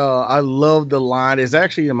stuff. I love the line. It's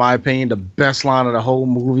actually, in my opinion, the best line of the whole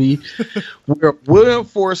movie. Where William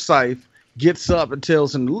Forsythe gets up and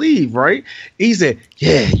tells him to leave, right? He said,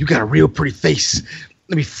 yeah, you got a real pretty face.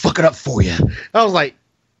 Let me fuck it up for you. I was like,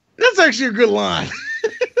 that's actually a good line.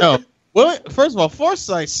 No. Well, first of all,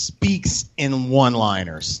 Forsythe speaks in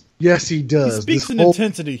one-liners. Yes, he does. He speaks in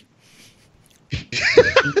intensity.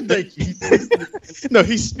 Thank you. No,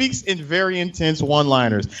 he speaks in very intense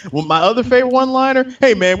one-liners. Well, my other favorite one-liner,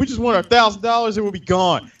 hey, man, we just won our $1,000 and we'll be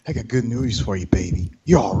gone. I got good news for you, baby.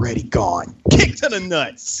 You're already gone. Kick to the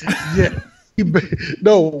nuts. Yeah.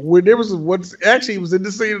 No, when there was actually, it was in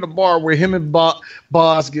the scene in the bar where him and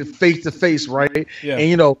Boz get face to face, right? Yeah.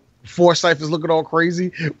 And Forsythe is looking all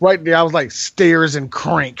crazy. Right there, I was like, stares and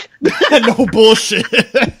crank. No bullshit.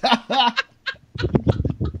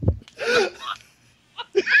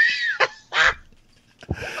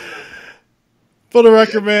 For the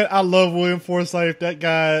record, man, I love William Forsythe. That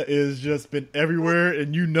guy has just been everywhere,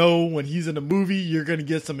 and when he's in a movie, you're gonna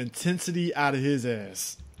get some intensity out of his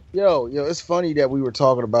ass. Yo, it's funny that we were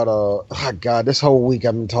talking about this whole week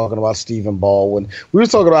I've been talking about Stephen Baldwin. We were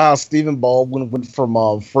talking about how Stephen Baldwin went from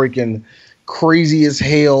freaking crazy as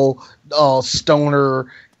hell,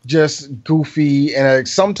 stoner, just goofy, and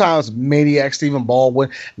sometimes maniac Stephen Baldwin.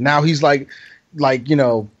 Now he's like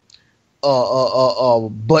button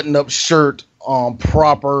up shirt,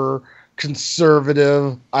 proper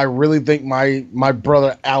conservative. I really think my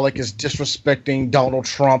brother Alec is disrespecting Donald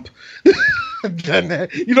Trump. done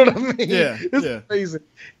that. You know what I mean? Yeah, It's yeah. amazing.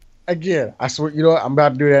 Again, I swear, you know what? I'm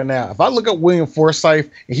about to do that now. If I look at William Forsythe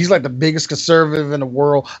and he's like the biggest conservative in the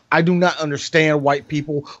world, I do not understand white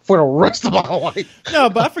people for the rest of my life. No,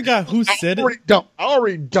 but I forgot who said it. I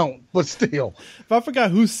already don't, but still. If I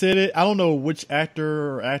forgot who said it, I don't know which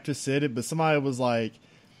actor or actress said it, but somebody was like,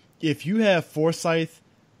 if you have Forsythe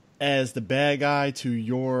as the bad guy to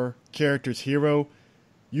your character's hero,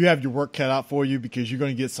 you have your work cut out for you because you're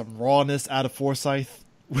going to get some rawness out of Forsythe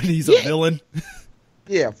when he's a villain.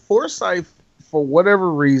 Yeah, Forsythe, for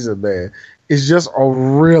whatever reason, man, is just a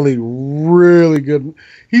really, really good.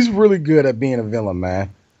 He's really good at being a villain,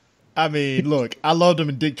 man. I mean, look, I loved him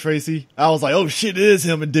in Dick Tracy. I was like, oh shit, it is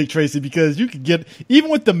him in Dick Tracy, because you could get, even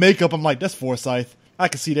with the makeup, I'm like, that's Forsythe. I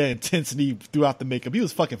could see that intensity throughout the makeup. He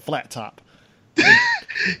was fucking flat top.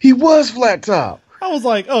 He was flat top. I was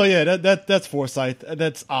like, oh yeah, that's Forsythe.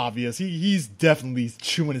 That's obvious. He's definitely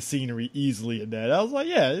chewing the scenery easily in that. I was like,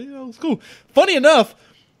 yeah, it's cool. Funny enough,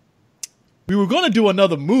 we were going to do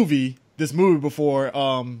another movie, this movie before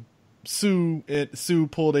Sue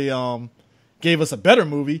pulled gave us a better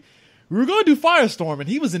movie. We were going to do Firestorm, and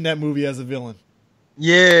he was in that movie as a villain.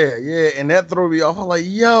 Yeah, and that threw me off. I'm like,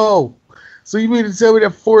 yo. So you mean to tell me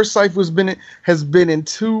that Forsythe has been in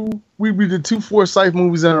two Forsythe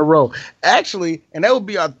movies in a row? Actually, and that would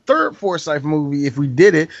be our third Forsythe movie if we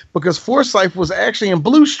did it, because Forsythe was actually in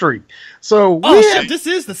Blue Streak. So shit, this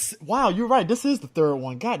is wow, you're right. This is the third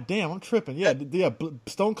one. God damn, I'm tripping. Yeah,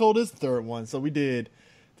 Stone Cold is the third one. So we did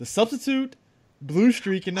The Substitute, Blue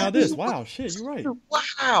Streak, and now this. Wow, shit, you're right.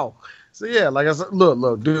 Wow. So yeah, like I said,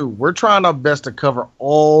 look, dude, we're trying our best to cover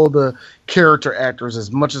all the character actors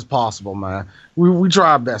as much as possible, man. We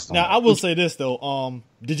try our best. Now, I will say this though.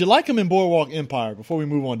 Did you like him in Boardwalk Empire? Before we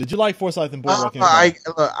move on, did you like Forsythe in Boardwalk Empire?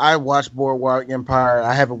 I watched Boardwalk Empire.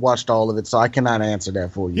 I haven't watched all of it, so I cannot answer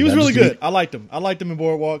that for you. He was really good. I liked him. I liked him in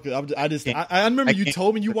Boardwalk. I remember you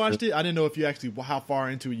told me you watched it. I didn't know if you actually how far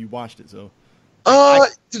into it you watched it. So.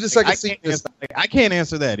 To the second scene. I can't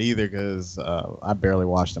answer that either because I barely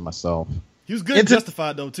watched it myself. He was good and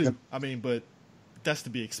Justified though too. I mean, but that's to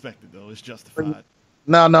be expected though. It's Justified.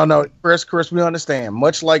 No, Chris, we understand.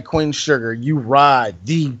 Much like Queen Sugar, you ride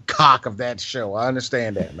the cock of that show. I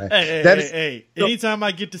understand that, man. Hey. Anytime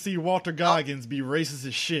I get to see Walter Goggins be racist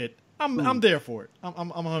as shit, I'm there for it. I'm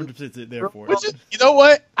 100% there for it. You know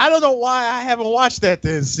what? I don't know why I haven't watched that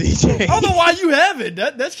then, CJ. I don't know why you haven't.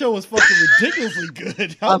 That show was fucking ridiculously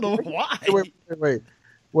good. I don't know why.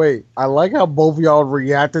 Wait. I like how both of y'all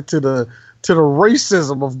reacted to the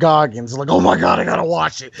racism of Goggins. Like, oh my god, I gotta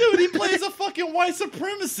watch it. Dude, he plays a fucking white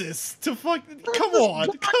supremacist. Come on.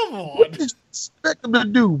 What did you expect him to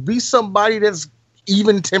do? Be somebody that's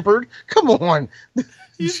even tempered? Come on.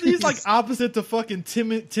 He's like opposite to fucking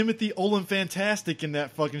Timothy Olymphantastic in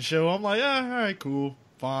that fucking show. I'm like, all right, cool,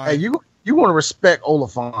 fine. Hey, you want to respect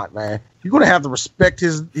Oliphant, man. You're gonna have to respect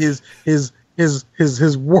his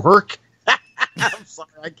work. I'm sorry,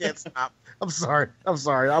 I can't stop. I'm sorry.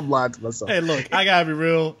 I'm lying to myself. Hey, look, I gotta be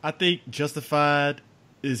real. I think Justified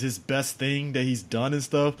is his best thing that he's done and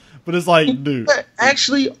stuff. But it's like, dude.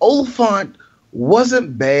 Actually, Oliphant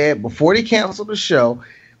wasn't bad before they canceled the show.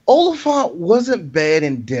 Oliphant wasn't bad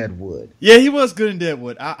in Deadwood. Yeah, he was good in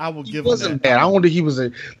Deadwood. I will give him that. He wasn't bad. I wonder he was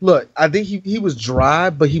I think he was dry,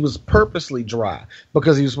 but he was purposely dry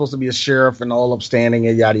because he was supposed to be a sheriff and all upstanding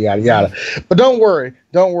and yada, yada, yada. But don't worry.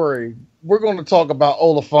 We're going to talk about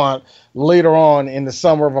Oliphant later on in the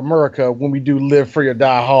Summer of America when we do Live Free or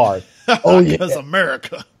Die Hard. Oh, yeah. Because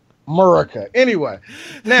America. Anyway,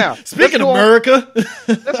 now speaking of America,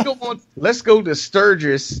 let's go to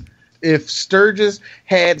Sturgis. If Sturgis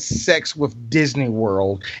had sex with Disney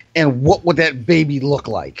World, and what would that baby look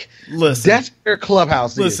like? Listen, that's their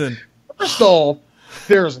clubhouse. Listen, first off,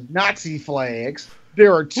 there's Nazi flags.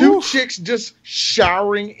 There are two chicks just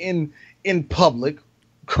showering in public.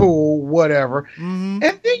 Cool, whatever. Mm-hmm.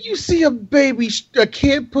 And then you see a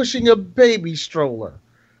kid pushing a baby stroller,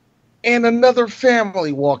 and another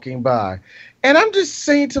family walking by, and I'm just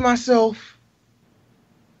saying to myself,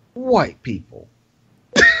 white people.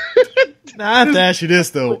 Now, I have to ask you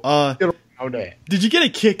this though. Did you get a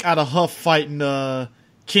kick out of Huff fighting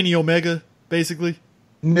Kenny Omega, basically?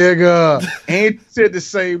 Nigga, Andrew said the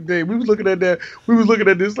same thing. We was looking at that. We was looking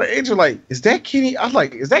at this. Like Andrew, like, is that Kenny? I was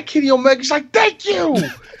like, is that Kenny Omega? She's like, thank you.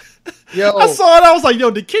 Yo, I saw it. I was like,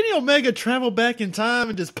 yo, did Kenny Omega travel back in time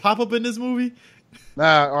and just pop up in this movie?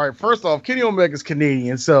 Nah. All right. First off, Kenny Omega's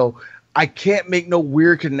Canadian, so I can't make no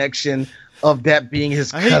weird connection of that being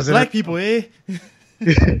his cousin. I hate black people, eh?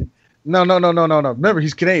 No. Remember,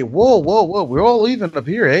 he's Canadian. Whoa. We're all leaving up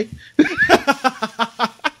here, eh?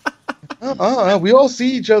 Oh We all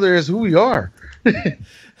see each other as who we are.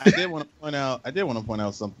 I did want to point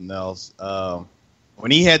out something else. When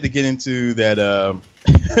he had to get into that,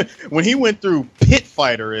 when he went through pit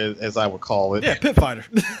fighter, as I would call it. Yeah, pit fighter.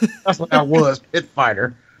 That's what I was, pit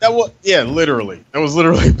fighter. Literally. That was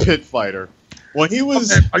literally pit fighter. When he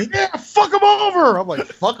was, fuck him over. I'm like,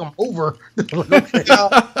 fuck him over. Okay.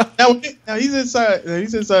 now he's inside.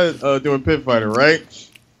 He's inside doing pit fighter, right?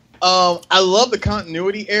 I love the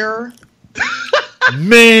continuity error.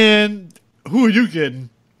 Man, who are you kidding?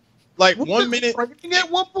 Like 1 minute. At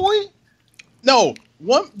one point? No,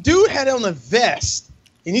 one dude had on a vest,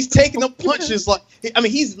 and he's taking the punches like. I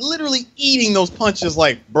mean, he's literally eating those punches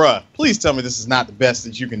like, bruh. Please tell me this is not the best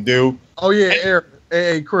that you can do. Oh yeah, Eric.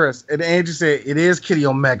 Hey, Chris. And Andrew said it is Kenny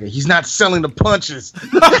Omega. He's not selling the punches.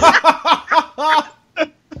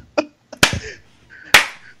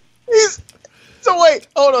 So wait,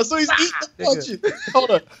 hold on. So he's eating the punches.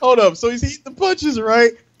 Hold up. So he's eating the punches,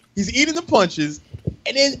 right? He's eating the punches,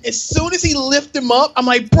 and then as soon as he lift him up, I'm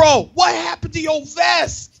like, bro, what happened to your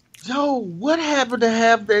vest? Yo, what happened to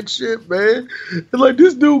have that shit, man? It's like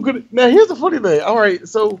this dude could. Now here's the funny thing. All right,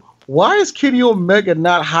 so why is Kenny Omega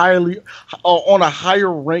not highly on a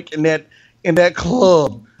higher rank in that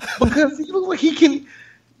club? Because he looks like he can.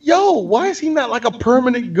 Yo, why is he not like a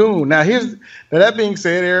permanent goon? Now that being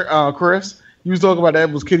said, there, Chris, you was talking about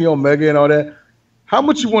that was Kenny Omega and all that. How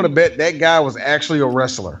much you want to bet that guy was actually a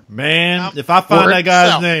wrestler? Man, if I find that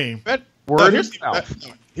guy's name.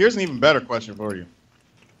 Here's an even better question for you.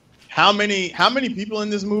 How many people in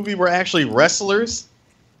this movie were actually wrestlers?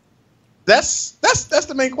 That's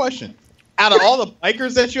the main question. Out of all the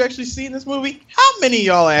bikers that you actually see in this movie, how many of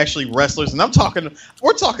y'all are actually wrestlers? And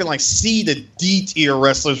we're talking like C to D tier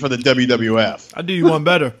wrestlers for the WWF. I'll do you one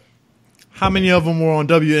better. How many of them were on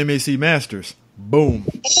WMAC Masters? Boom.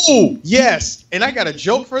 Oh, yes. And I got a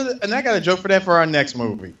joke for that for our next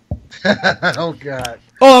movie. Oh God.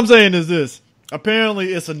 All I'm saying is this.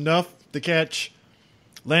 Apparently it's enough to catch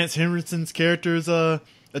Lance Henriksen's character's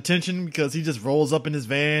attention because he just rolls up in his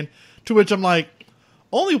van, to which I'm like,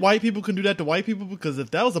 only white people can do that to white people, because if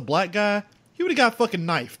that was a black guy, he would have got fucking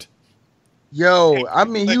knifed. Yo, I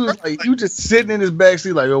mean, he was like, you just sitting in his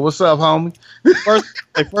backseat, like, yo, what's up, homie?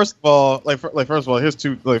 First of all, there's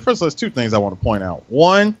two things I want to point out.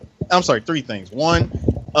 Three things. One,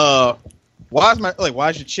 why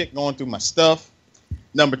is your chick going through my stuff?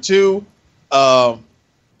 Number two, I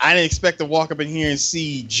didn't expect to walk up in here and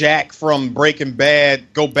see Jack from Breaking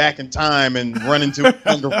Bad go back in time and run into a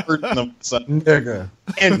younger version of himself. Nigga.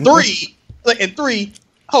 And three,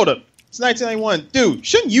 hold up. It's 1991. Dude,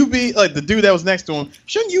 shouldn't you be, like the dude that was next to him,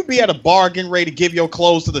 shouldn't you be at a bar getting ready to give your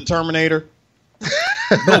clothes to the Terminator?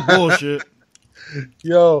 No bullshit.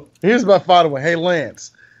 Yo, here's my final one. Hey,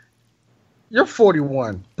 Lance, you're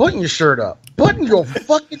 41. Button your shirt up. Button your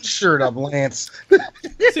fucking shirt up, Lance.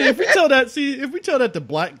 If we tell that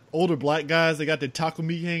to older black guys, they got their taco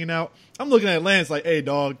meat hanging out, I'm looking at Lance like, hey,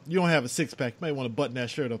 dog, you don't have a six pack. You might want to button that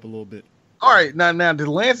shirt up a little bit. All right, now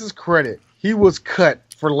to Lance's credit, he was cut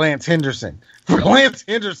for Lance Henderson. For Lance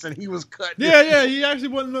Henderson, he was cut. Yeah, he actually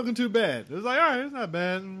wasn't looking too bad. It was like, all right, it's not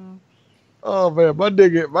bad. Oh man, my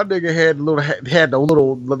nigga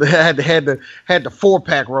had the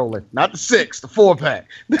 4-pack rolling, not the 6, the 4-pack.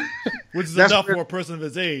 Which is enough for a person of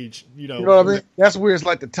his age, you know. You know what I mean? That's where it's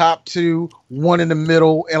like the top 2, one in the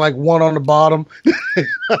middle, and like one on the bottom.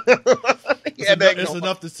 It's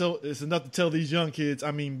enough to tell these young kids, I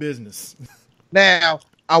mean business. Now,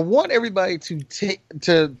 I want everybody to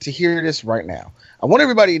hear this right now. I want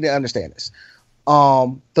everybody to understand this.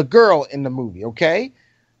 The girl in the movie, okay?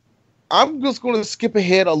 I'm just going to skip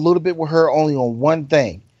ahead a little bit with her only on one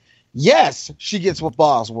thing. Yes, she gets with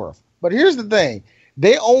Bosworth. But here's the thing.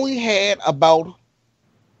 They only had about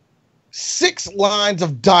 6 lines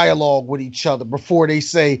of dialogue with each other before they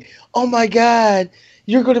say, oh my God,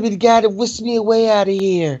 you're going to be the guy that whisks me away out of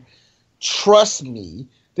here. Trust me.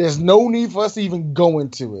 There's no need for us to even go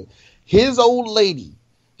into it. His old lady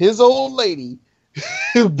basically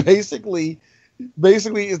is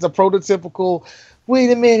the prototypical, wait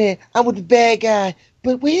a minute, I'm with the bad guy,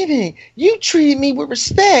 but wait a minute, you treated me with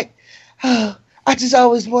respect. I just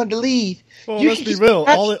always wanted to leave. Well, let's be real.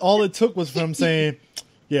 All it took was from saying,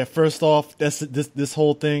 yeah, first off, this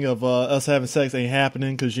whole thing of us having sex ain't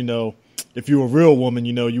happening because, you know, if you were a real woman,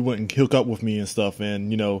 you know, you wouldn't hook up with me and stuff.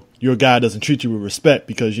 And, you know, your guy doesn't treat you with respect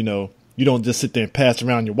because, you know, you don't just sit there and pass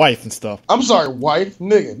around your wife and stuff. I'm sorry, wife,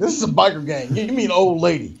 nigga. This is a biker gang. You mean old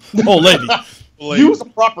lady. Old lady. Use the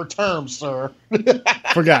proper term, sir.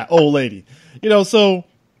 Forgot. Old lady. You know, so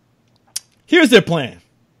here's their plan.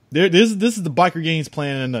 This is the biker gang's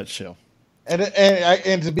plan in a nutshell.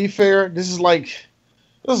 And to be fair, this is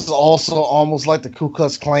also almost like the Ku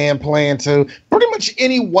Klux Klan plan too. Pretty much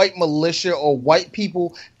any white militia or white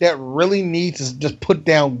people that really need to just put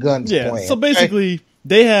down guns. Yeah. Plan, so basically,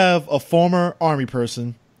 they have a former army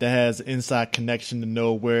person that has an inside connection to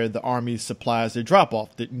know where the army's supplies they drop off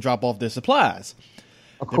their supplies.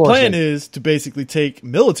 Of The course, plan is to basically take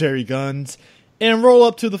military guns and roll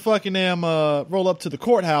up to the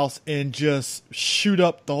courthouse and just shoot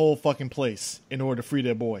up the whole fucking place in order to free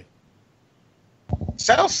their boy.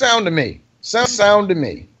 Sounds sound to me.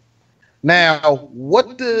 Now,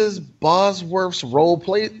 what does Bosworth's role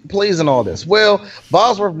plays in all this? Well,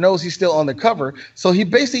 Bosworth knows he's still undercover, so he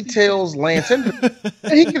basically tells Lance Henriksen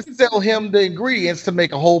that he can sell him the ingredients to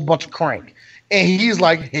make a whole bunch of crank. And he's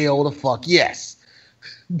like, hell the fuck yes.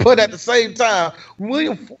 But at the same time,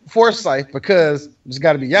 William Forsythe, because I just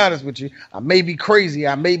got to be honest with you, I may be crazy,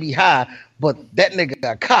 I may be high, but that nigga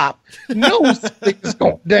a cop knows things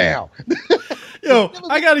going down. Yo,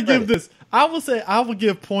 I got to give this. I will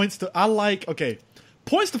give points to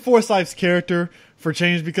Forsythe's character for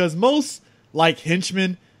change, because most like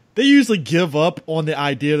henchmen, they usually give up on the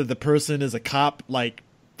idea that the person is a cop like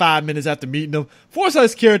 5 minutes after meeting them.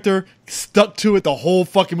 Forsythe's character stuck to it the whole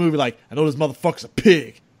fucking movie. Like, I know this motherfucker's a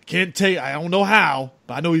pig. I don't know how,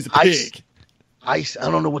 but I know he's a pig. Ice.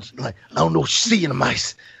 I don't know what I don't know what you see in the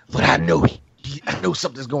mice, but I know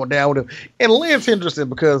something's going down with him. And Lance Henriksen,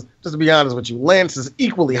 because just to be honest with you, Lance is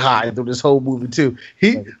equally high through this whole movie too.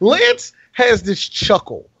 Lance has this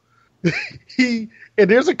chuckle. And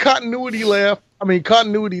there's a continuity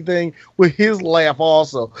thing with his laugh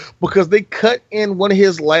also, because they cut in one of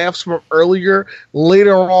his laughs from earlier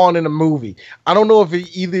later on in the movie. I don't know if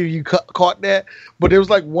either of you caught that, but there was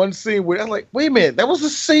like one scene where I was like, wait a minute, that was a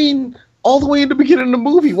scene all the way in the beginning of the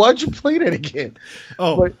movie. Why'd you play that again?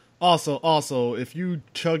 Oh, but, also, if you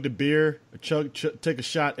chugged a beer, take a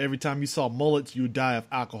shot every time you saw mullets, you would die of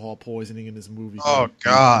alcohol poisoning in this movie. Oh,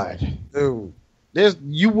 God. Dude,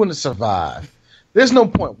 you wouldn't survive. There's no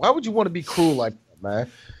point. Why would you want to be cruel like that,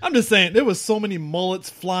 man? I'm just saying, there was so many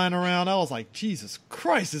mullets flying around. I was like, Jesus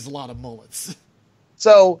Christ, there's a lot of mullets.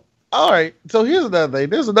 So, all right. So here's another thing.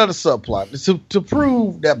 There's another subplot to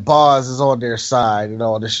prove that Boz is on their side and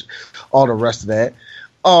all this, all the rest of that.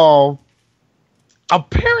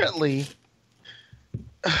 Apparently,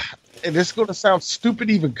 and this is going to sound stupid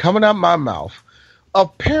even coming out my mouth.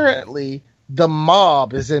 Apparently, the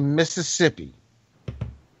mob is in Mississippi.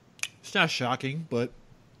 It's not shocking, but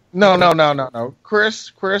no.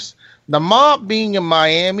 Chris, the mob being in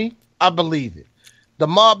Miami, I believe it. The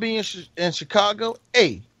mob being in Chicago,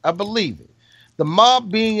 I believe it. The mob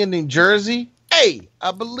being in New Jersey, I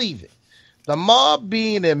believe it. The mob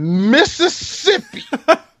being in Mississippi.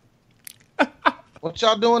 What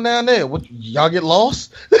y'all doing down there? What, y'all get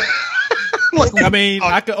lost? I mean,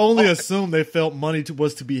 I could only assume they felt money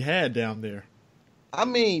was to be had down there. I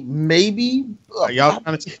mean, maybe. Y'all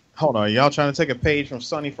trying to take a page from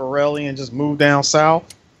Sonny Farrelly and just move down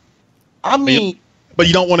south? I mean, but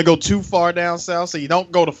you don't want to go too far down south, so you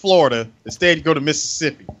don't go to Florida. Instead, you go to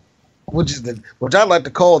Mississippi, which I like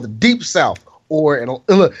to call the Deep South. Or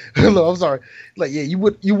look, I'm sorry, like you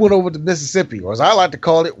went over to Mississippi, or as I like to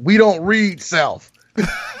call it, we don't read South.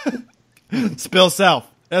 Spell South,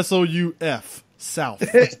 SOUF, South.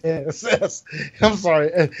 Yes. I'm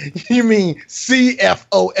sorry, you mean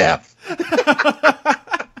CFOF?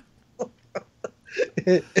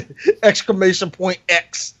 Exclamation point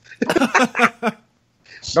X.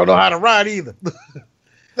 Don't know how to write either.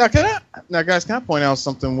 Now, guys, can I point out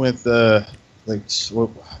something with God?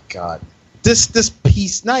 This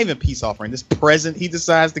peace, not even peace offering, this present he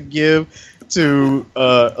decides to give to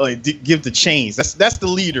give to Chains. That's the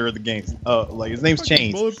leader of the gang. His name's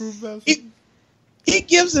Chains. Bulletproof vest. He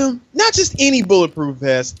gives him not just any bulletproof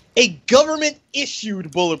vest, a government issued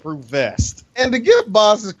bulletproof vest. And to give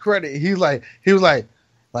Boss his credit, he was like,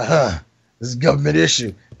 this is government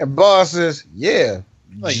issue. And Boss says,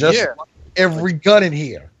 like every gun in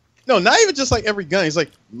here. No, not even just like every gun. He's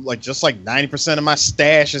like 90% of my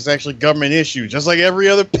stash is actually government issued. Just like every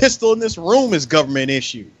other pistol in this room is government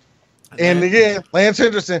issued. And again, Lance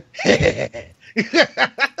Henriksen. Hey,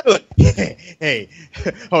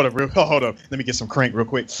 hold up. Let me get some crank real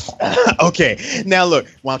quick. Okay, now look.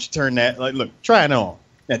 Why don't you turn that? Look, try it on.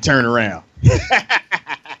 Now turn around.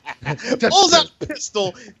 Pulls out a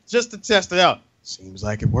pistol just to test it out. Seems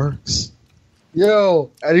like it works. Yo,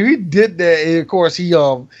 and he did that. And of course, he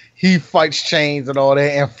fights Chains and all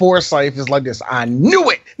that. And Forsythe is like this. I knew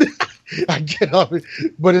it. I get up,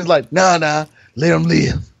 but it's like, nah, let him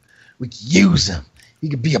live. We can use him. He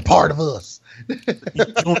could be a part of us. He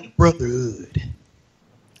joined the brotherhood.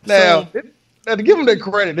 Now, now, to give him the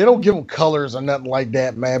credit, they don't give him colors or nothing like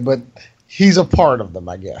that, man. But he's a part of them,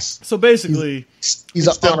 I guess. So basically,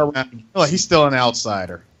 he's still an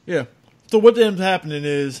outsider. Yeah. So what ends up happening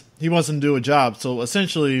is he wants them to do a job. So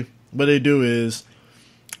essentially, what they do is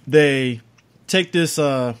they take this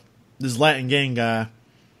Latin gang guy,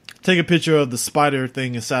 take a picture of the spider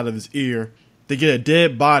thing inside of his ear. They get a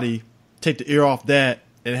dead body, take the ear off that,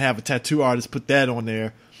 and have a tattoo artist put that on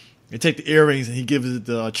there. They take the earrings and he gives it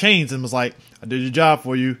the chains and was like, "I did your job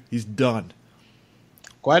for you." He's done.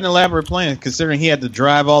 Quite an elaborate plan, considering he had to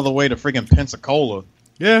drive all the way to freaking Pensacola.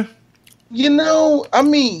 Yeah. You know, I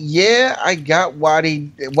mean, yeah, I got why they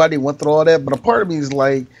went through all that, but a part of me is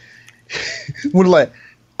like,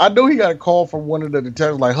 I know he got a call from one of the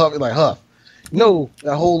detectives, like Huff. You know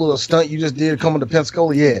that whole little stunt you just did coming to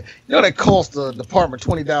Pensacola? Yeah. You know that cost the department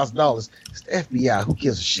 $20,000. It's the FBI. Who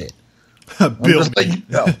gives a shit? Bill.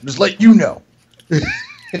 Just let you know.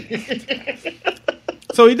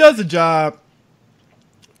 So he does the job.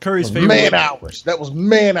 Curry's favorite. Man hours. That was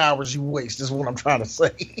man hours you waste, is what I'm trying to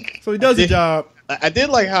say. So he does the job. I did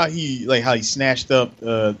like how he snatched up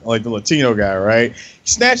like the Latino guy, right? He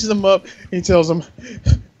snatches him up and he tells him,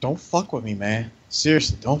 "Don't fuck with me, man.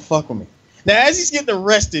 Seriously, don't fuck with me." Now, as he's getting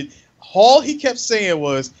arrested, all he kept saying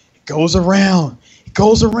was, "It goes around. It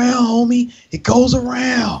goes around, homie. It goes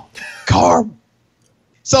around." Car.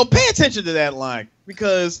 So pay attention to that line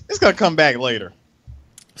because it's gonna come back later.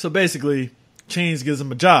 So basically, Chains gives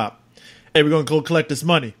him a job. Hey, we're going to go collect this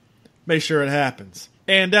money. Make sure it happens.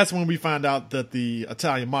 And that's when we find out that the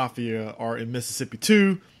Italian Mafia are in Mississippi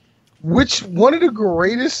too. Which one of the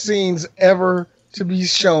greatest scenes ever to be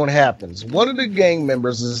shown happens. One of the gang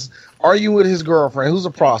members is arguing with his girlfriend, who's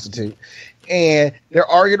a prostitute, and they're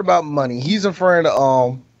arguing about money. He's in front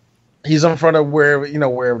of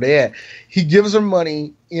wherever they at. He gives her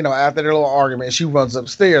money, after their little argument. She runs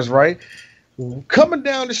upstairs, right? Coming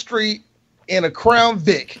down the street in a Crown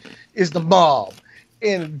Vic is the mob.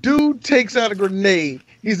 And a dude takes out a grenade.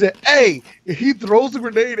 He said, "Hey," he throws the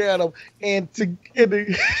grenade at him.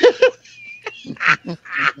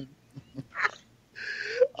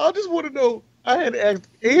 I just want to know. I had asked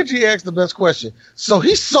Angie asked the best question. So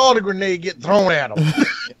he saw the grenade get thrown at him.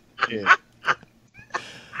 Yeah.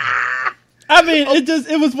 I mean,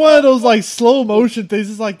 it was one of those like slow motion things.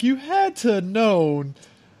 It's like you had to have known.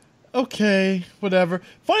 Okay, whatever.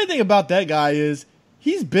 Funny thing about that guy is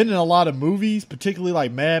he's been in a lot of movies, particularly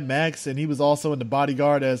like Mad Max, and he was also in The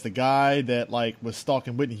Bodyguard as the guy that like was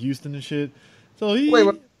stalking Whitney Houston and shit. So he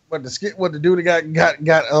what the dude that got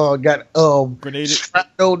grenaded,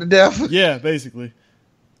 strapped to death. Yeah, basically.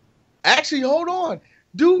 Actually, hold on,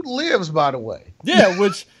 dude lives, by the way. Yeah,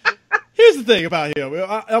 which here's the thing about him.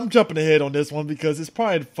 I'm jumping ahead on this one because it's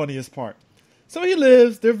probably the funniest part. So he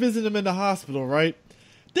lives. They're visiting him in the hospital, right?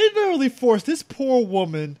 They literally forced this poor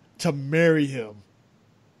woman to marry him.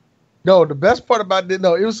 No, the best part about it,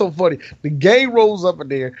 it was so funny. The gang rolls up in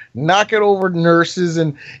there, knocking over nurses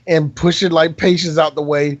and pushing like patients out the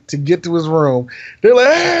way to get to his room. They're like,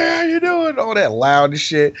 "Hey, how you doing?" All that loud and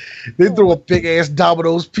shit. They throw a big ass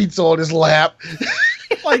Domino's pizza on his lap.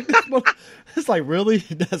 It's like, really?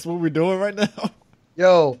 That's what we're doing right now?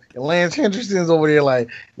 Yo, and Lance Henriksen's over there like,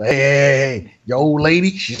 hey, your old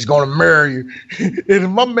lady, she's gonna marry you.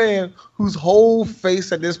 And my man, whose whole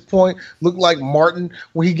face at this point looked like Martin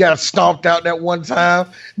when he got stomped out that one time.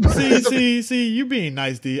 See, you being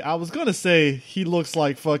nice, D. I was gonna say he looks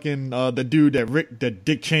like fucking the dude that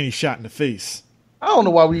Dick Cheney shot in the face. I don't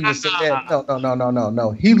know why we even said that.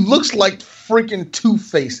 No. He looks like freaking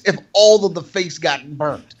Two-Face if all of the face got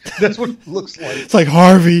burnt. That's what it looks like. It's like,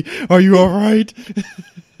 Harvey, are you all right?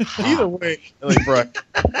 Either way, bro,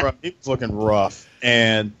 he was looking rough.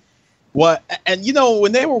 And when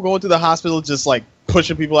they were going to the hospital, just like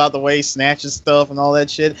pushing people out the way, snatching stuff and all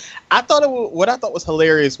that shit, what I thought was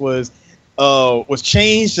hilarious was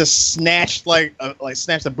Chains just snatched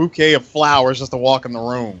snatched a bouquet of flowers just to walk in the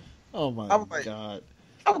room. Oh my God!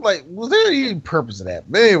 I was like, was there any purpose to that?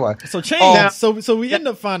 But anyway, so Change. So we end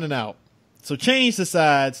up finding out. So Change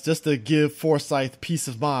decides just to give Forsythe peace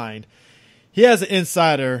of mind. He has an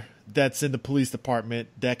insider that's in the police department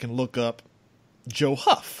that can look up Joe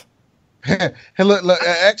Huff. Hey, look.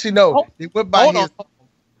 Actually, no. They went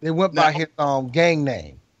by his gang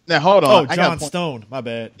name. Now hold on. Oh, John Stone. My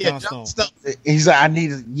bad. Yeah, John Stone. He's like, I need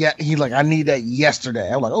that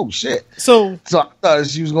yesterday. I'm like, oh shit. So I thought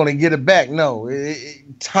she was going to get it back. No,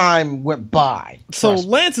 time went by. So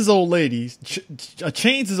Lance's old lady,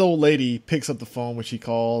 Chains' old lady, picks up the phone when she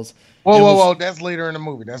calls. Whoa! That's later in the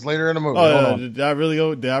movie. Oh, did I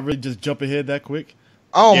really just jump ahead that quick?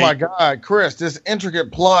 Oh Yeah, my God, Chris! This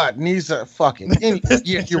intricate plot needs a fucking.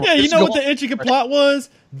 Yeah, you know what the intricate plot was?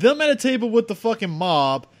 Them at a table with the fucking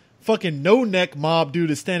mob, fucking no neck mob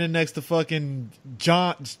dude is standing next to fucking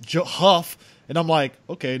Huff, and I'm like,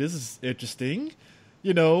 okay, this is interesting,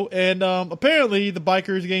 you know. And apparently the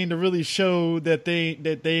bikers getting to really show that they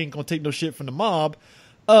ain't gonna take no shit from the mob.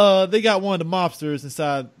 They got one of the mobsters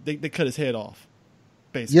inside. They cut his head off,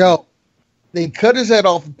 basically. Yo, they cut his head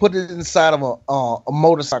off and put it inside of a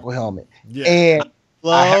motorcycle helmet. Yeah. And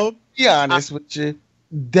I have Hello? to be honest with you,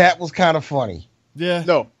 that was kind of funny. Yeah.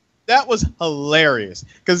 No, that was hilarious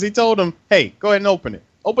because he told him, "Hey, go ahead and open it.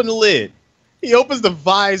 Open the lid." He opens the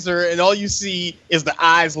visor, and all you see is the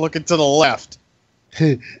eyes looking to the left.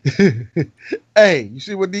 Hey, you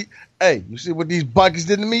see what these bikers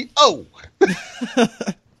did to me? Oh,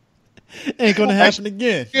 Ain't gonna happen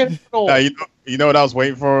again. You know what I was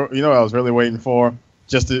waiting for? You know what I was really waiting for?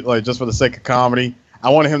 Just for the sake of comedy. I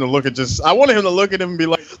wanted him to look at him and be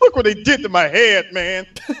like, "Look what they did to my head, man."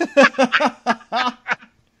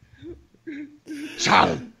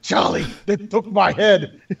 Charlie, they took my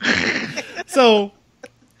head. So,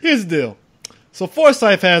 here's the deal. So,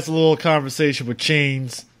 Forsythe has a little conversation with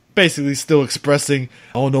Chains, basically still expressing,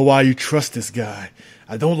 I don't know why you trust this guy.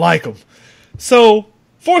 I don't like him. So,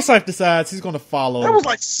 Forsythe decides he's going to follow. That was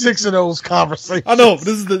like 6 of those conversations. I know, but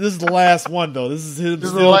this is the last one though. This is him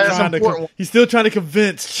he's still trying to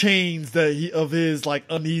convince Chains of his like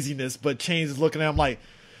uneasiness, but Chains is looking at him like,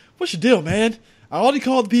 "What's your deal, man? I already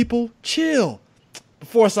called the people. Chill." But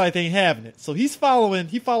Forsythe ain't having it, so he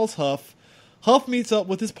follows Huff. Huff meets up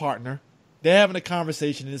with his partner. They're having a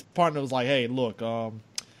conversation, and his partner was like, "Hey, look, the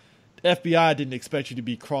FBI didn't expect you to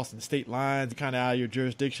be crossing the state lines, kind of out of your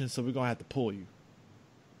jurisdiction, so we're gonna have to pull you."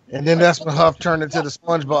 And then that's when Huff turned into the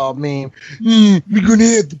SpongeBob meme. We're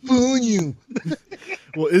gonna have to pull you.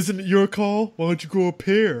 Well, isn't it your call? Why don't you grow a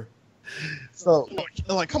pair? So,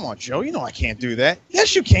 like, come on, Joe. You know I can't do that.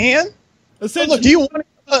 Yes, you can. Essentially, Do you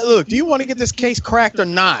want to get this case cracked or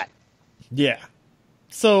not? yeah.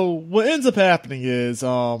 So what ends up happening is,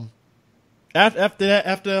 after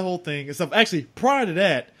that whole thing and stuff. Actually, prior to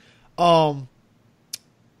that, homegirl's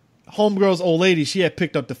old lady, she had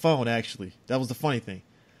picked up the phone. Actually, that was the funny thing.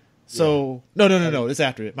 So no, it's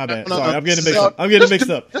after it. My bad. Sorry, I'm getting it mixed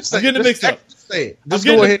up. Just go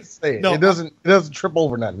ahead and say it. No, it doesn't trip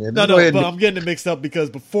over nothing. Man. No, but I'm getting it mixed up because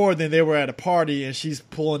before then they were at a party and she's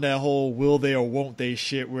pulling that whole will they or won't they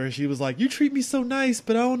shit where she was like, "You treat me so nice,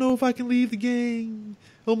 but I don't know if I can leave the gang.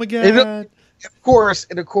 Oh my god." Of course,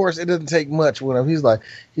 it doesn't take much with him. He's like,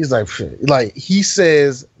 like he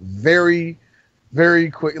says very, very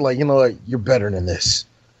quick, like, you know what, you're better than this.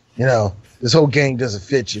 You know, this whole gang doesn't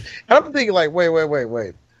fit you. And I'm thinking like,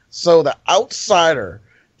 wait. So the outsider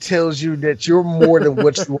tells you that you're more than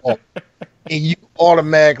what you are. And you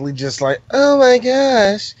automatically just like, oh my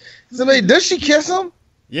gosh. Somebody, does she kiss him?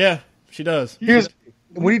 Yeah, she does.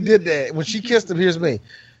 When he did that, when she kissed him, here's me.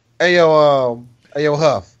 Hey yo,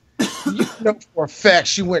 Huff. You know for a fact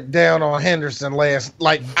she went down on Henriksen last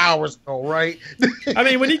hours ago, right? I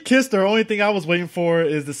mean, when he kissed her, the only thing I was waiting for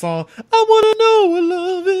is the song "I Wanna Know What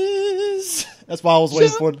Love Is." That's why I was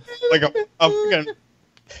waiting for. Like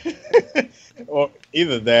or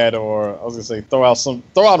either that, or I was gonna say throw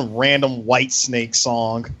out a random White Snake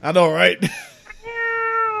song. I know, right?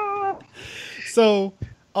 So,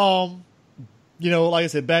 you know, like I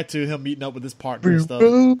said, back to him meeting up with his partner and stuff.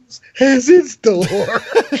 Rose has its door.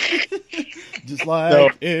 Just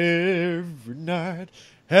like every night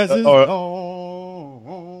has its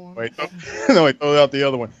dawn. Wait, throw out the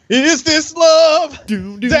other one. Is this love?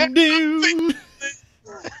 Doom, doom, doom.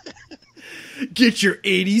 Get your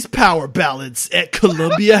 80s power ballads at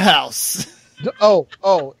Columbia House.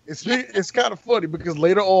 It's kind of funny because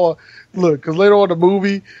later on in the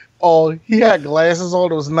movie, he had glasses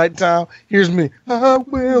on. It was nighttime. Here's me. I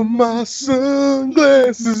wear my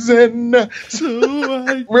sunglasses at night.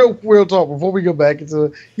 Real talk. Before we go back into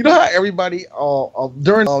it, you know how everybody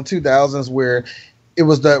during 2000s where it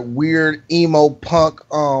was that weird emo punk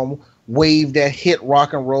wave that hit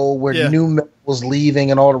rock and roll where new metal was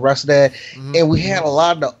leaving and all the rest of that, and we had a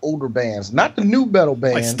lot of the older bands, not the new metal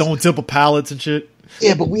bands, like Stone Temple Pilots and shit.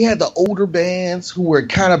 Yeah, but we had the older bands who were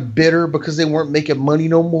kind of bitter because they weren't making money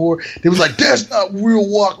no more. They was like, that's not real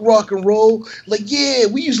rock and roll. Like, yeah,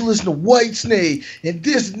 we used to listen to Whitesnake and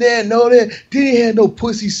this and that and all that. They didn't have no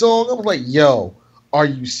pussy song. I was like, yo, are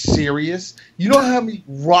you serious? You know how many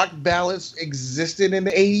rock ballads existed in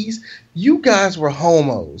the 80s? You guys were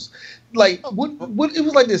homos. Like, what it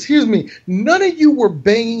was like this. Here's me. None of you were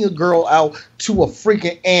banging a girl out to a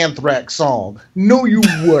freaking Anthrax song. No, you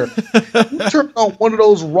were. You turned on one of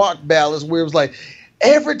those rock ballads where it was like,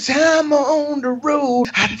 Every time I'm on the road,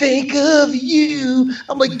 I think of you.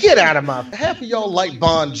 I'm like, get out of my. Half of y'all like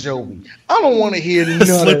Bon Jovi. I don't want to hear none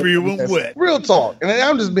Slippery of when that. wet. Real talk, and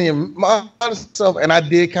I'm just being my honest self. And I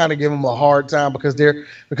did kind of give them a hard time because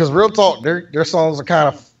real talk, their songs are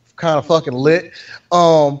kind of fucking lit.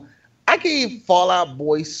 I gave Fall Out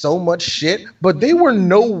Boy so much shit, but they were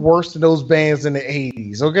no worse than those bands in the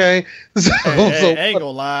 80s, okay? Hey, I ain't gonna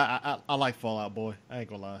lie. I like Fall Out Boy. I ain't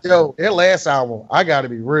gonna lie. Yo, their last album, I gotta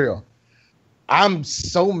be real. I'm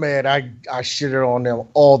so mad I shitted on them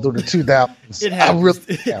all through the 2000s. It happens.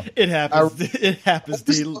 It happens,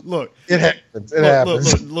 D. Look. It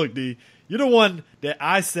happens. Look, D. You're the one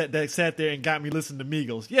that sat there and got me listening to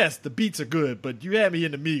Migos. Yes, the beats are good, but you had me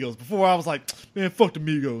into Migos. Before I was like, man, fuck the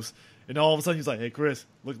Migos. And all of a sudden, he's like, "Hey, Chris,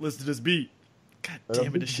 listen to this beat. God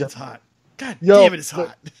damn it, this shit's hot. God damn it, it's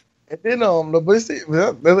hot." And then, but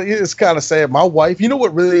it's kind of sad. My wife, you know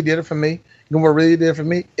what really did it for me?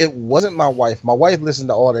 It wasn't my wife. My wife listened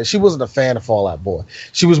to all that. She wasn't a fan of Fall Out Boy.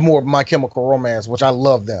 She was more of My Chemical Romance, which I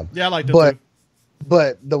love them. Yeah, I like them too.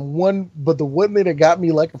 But the one thing that got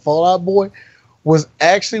me like a Fall Out Boy was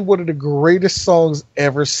actually one of the greatest songs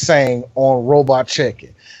ever sang on Robot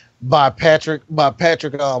Chicken. By Patrick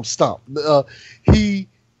Stump. He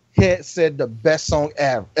had said the best song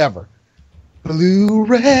ever. Blue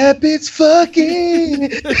Rabbits fucking.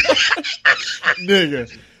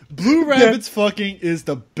 Nigga. Blue Rabbits fucking is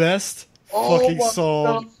the best fucking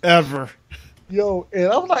song ever. Yo,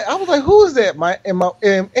 and I was like, who is that?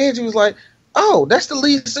 And Angie was like, oh, that's the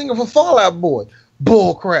lead singer for Fall Out Boy.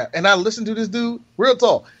 Bull crap. And I listened to this dude, real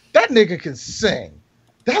talk. That nigga can sing.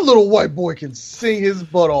 That little white boy can sing his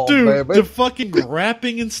butt off, dude, man. The fucking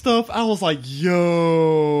rapping and stuff, I was like,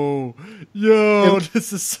 yo,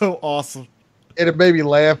 this is so awesome. And it made me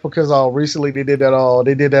laugh because recently they did that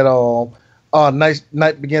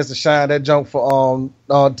Night Begins to Shine, that junk for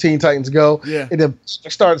Teen Titans Go. Yeah. And then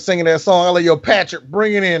started singing that song. I'm like, yo, Patrick,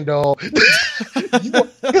 bring it in, dog. You are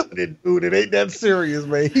killing it, dude. It ain't that serious,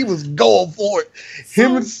 man. He was going for it.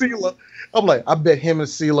 Him and CeeLo. I'm like, I bet him and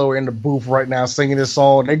CeeLo are in the booth right now singing this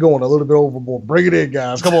song. They going a little bit overboard. Bring it in,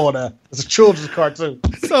 guys. Come on now. It's a children's cartoon.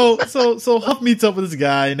 So Huff meets up with this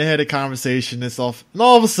guy and they had a conversation and stuff. And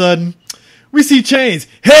all of a sudden, we see Chains.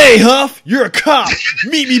 Hey, Huff, you're a cop.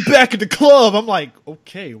 Meet me back at the club. I'm like,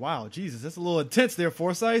 okay, wow, Jesus, that's a little intense there,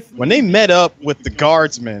 Forsythe. When they met up with the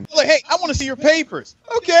guardsmen, like, hey, I want to see your papers.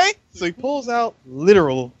 Okay. So he pulls out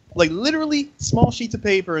literally small sheets of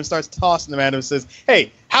paper and starts tossing them at him and says,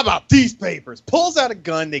 hey, how about these papers? Pulls out a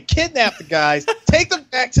gun. They kidnap the guys, take them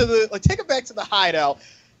back to the hideout,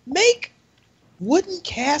 make wooden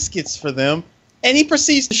caskets for them, and he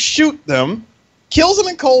proceeds to shoot them, kills them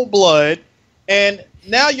in cold blood, and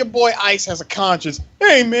now your boy Ice has a conscience.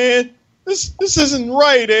 Hey, man, this isn't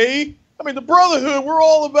right, eh? I mean, the Brotherhood, we're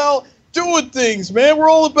all about doing things, man. We're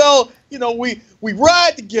all about, we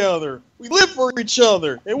ride together. We live for each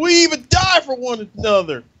other, and we even die for one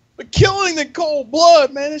another. But killing in cold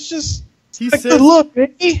blood, man, it's just good luck,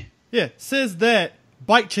 eh? Yeah, says that.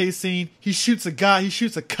 Bike chase scene, he shoots a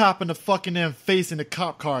cop in the fucking face and the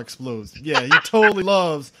cop car explodes. Yeah, he totally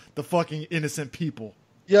loves the fucking innocent people.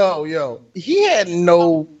 Yo, he had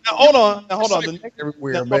no... Now, hold on. Hold on.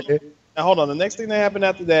 The next thing that happened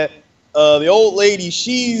after that, the old lady,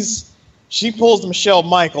 she pulls the Michelle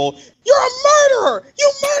Michael. You're a murderer!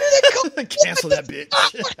 You murdered a Cancel that bitch.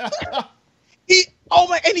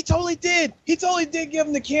 And he totally did. He totally did give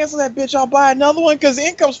him to cancel that bitch. I'll buy another one, because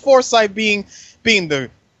in comes Forsythe being the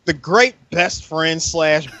great best friend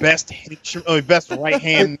 / best right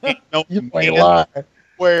hand man. You ain't lying.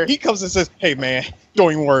 Where he comes and says, hey man,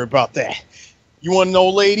 don't even worry about that. You want an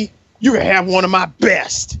old lady? You can have one of my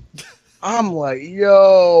best. I'm like,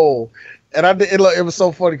 yo. And it was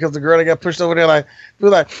so funny because the girl that got pushed over there, like, we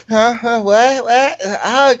were like, huh, what?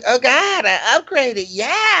 Oh God, I upgraded,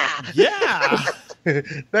 yeah.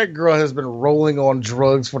 That girl has been rolling on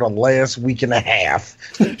drugs for the last week and a half.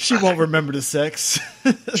 She won't remember the sex.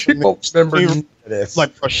 She won't remember this.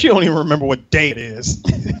 Like, she don't even remember what day it is.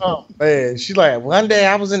 Oh man, she's like, one day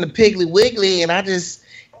I was in the Piggly Wiggly and I just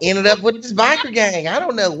ended up with this biker gang. I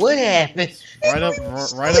don't know what happened. Right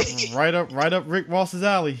up Rick Ross's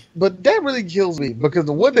alley. But that really kills me because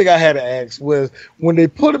the one thing I had to ask was when they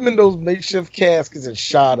put him in those makeshift caskets and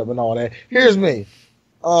shot him and all that. Here's me.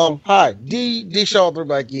 Hi, D Shaw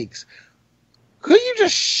 3 Geeks. Could you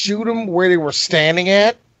just shoot them where they were standing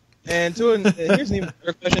at? And here's an even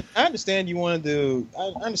better question. I understand you wanted to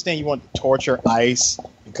torture Ice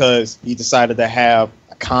because he decided to have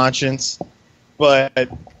a conscience, but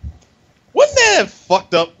wouldn't that have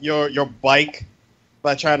fucked up your bike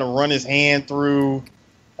by trying to run his hand through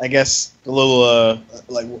I guess a little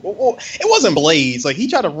it wasn't blades. Like he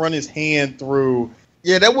tried to run his hand through.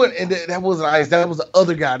 Yeah, that wasn't Ice. That was the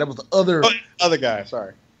other guy. That was the other guy.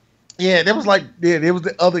 Sorry. Yeah, there was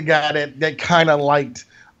the other guy that kind of liked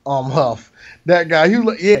Huff. That guy,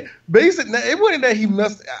 basically, it wasn't that he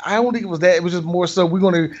must. I don't think it was that. It was just more so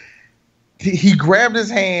he grabbed his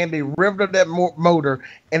hand, they revved up that motor,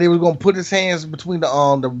 and they was gonna put his hands between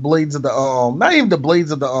the blades of the not even the blades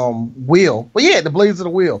of the wheel, but yeah, the blades of the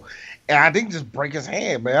wheel, and I think just break his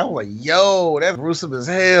hand, man. I was like, yo, that's gruesome as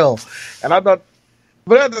hell, and I thought,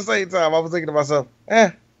 but at the same time, I was thinking to myself,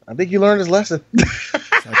 I think he learned his lesson.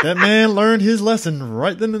 Like that man learned his lesson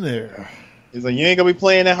right then and there. He's like, you ain't gonna be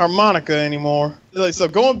playing that harmonica anymore. So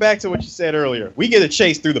going back to what you said earlier, we get a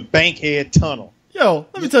chase through the Bankhead Tunnel. Yo,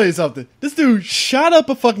 let me tell you something. This dude shot up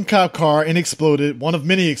a fucking cop car and exploded, one of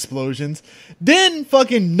many explosions, then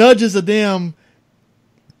fucking nudges a damn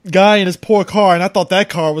guy in his poor car, and I thought that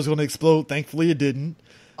car was going to explode. Thankfully, it didn't.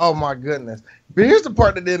 Oh, my goodness. But here's the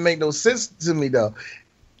part that didn't make no sense to me, though.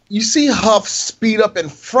 You see Huff speed up in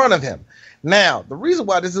front of him. Now, the reason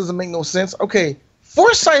why this doesn't make no sense, okay,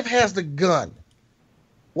 Forsythe has the gun.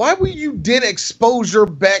 Why would you then expose your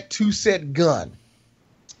back to said gun?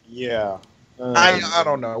 Yeah. I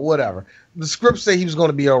don't know. Whatever. The script said he was going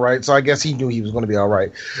to be all right, so I guess he knew he was going to be all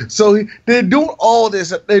right. So they're doing all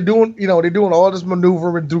this. They're doing all this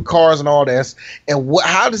maneuvering through cars and all this. And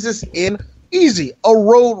how does this end? Easy. A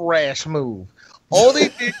road rash move. All they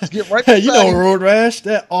did is get right. Hey, you know Road Rash,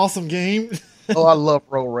 that awesome game. Oh, I love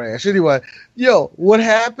Road Rash. Anyway, what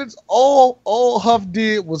happens? All Huff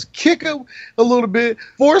did was kick him a little bit.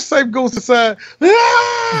 Forsythe goes aside.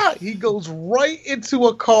 Ah! He goes right into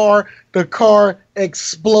a car. The car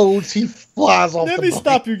explodes. He flies off. Let me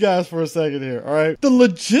stop you guys for a second here. All right, the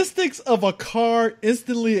logistics of a car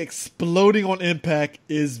instantly exploding on impact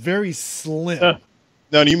is very slim.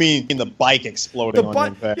 No, you mean the bike exploding on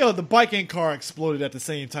impact? The bike and car exploded at the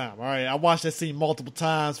same time. All right, I watched that scene multiple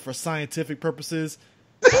times for scientific purposes.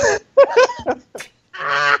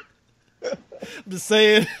 I'm just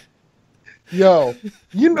saying. Yo,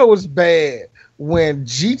 it's bad when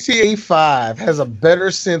GTA 5 has a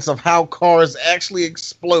better sense of how cars actually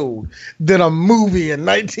explode than a movie in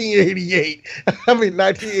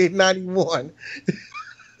 1991.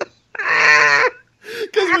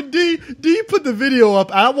 Because when D put the video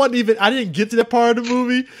up, I didn't get to that part of the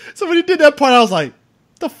movie. So when he did that part, I was like,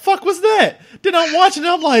 the fuck was that? Then I'm watching it,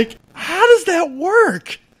 I'm like, how does that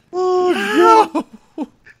work? Oh, no.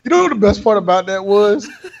 You know what the best part about that was?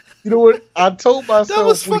 You know what? I told myself. That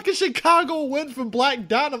was fucking Chicago went from Black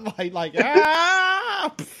Dynamite. Like,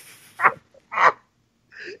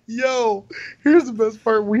 Yo, here's the best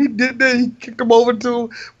part. When he did that, he kicked him over to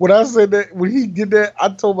him. When I said that, when he did that, I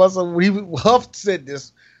told myself, Huff said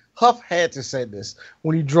this. Huff had to say this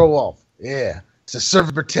when he drove off. Yeah, to serve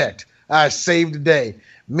and protect. I saved the day.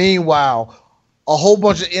 Meanwhile, a whole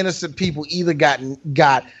bunch of innocent people either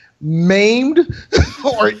got maimed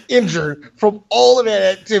or injured from all of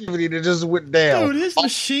that activity that just went down. Dude, his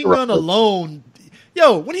machine gun alone.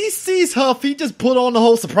 Yo, when he sees Huff, he just put on the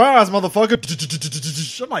whole surprise,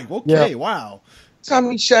 motherfucker. I'm like, okay, wow. Time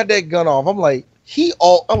he shot that gun off, I'm like,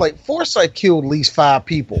 Forsythe killed at least 5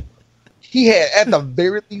 people. He had at the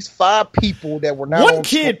very least 5 people that were not. One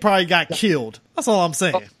kid probably got killed. That's all I'm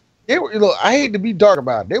saying. Look, I hate to be dark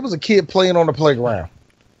about it. There was a kid playing on the playground.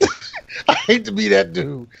 I hate to be that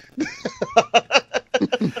dude.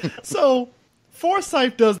 So,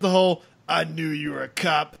 Forsythe does the whole, I knew you were a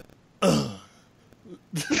cop. Ugh.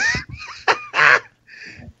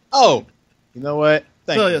 Oh, you know what?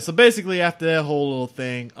 So basically after that whole little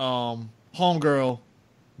thing, homegirl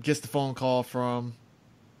gets the phone call from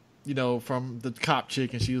the cop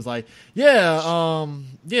chick, and she was like,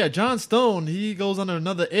 John Stone, he goes under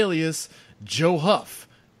another alias, Joe Huff.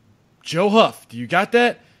 Joe Huff, do you got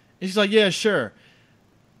that? And she's like, yeah, sure.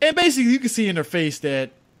 And basically you can see in her face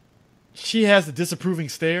that she has a disapproving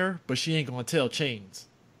stare, but she ain't gonna tell Chains.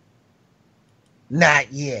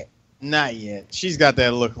 Not yet. She's got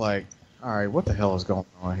that look like, all right, what the hell is going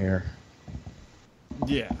on here?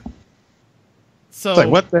 Yeah. So it's like,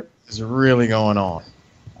 what the is really going on?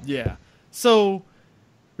 Yeah. So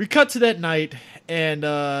we cut to that night, and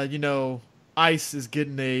Ice is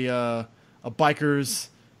getting a biker's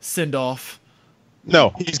send off.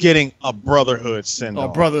 No, he's getting a brotherhood send off.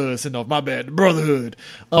 Oh, brotherhood send off. My bad. The brotherhood.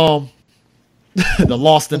 The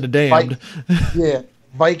lost and the damned. Yeah.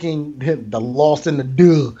 Viking, the lost in the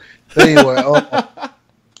dude. Anyway,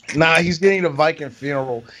 he's getting the Viking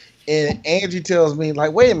funeral, and Angie tells me,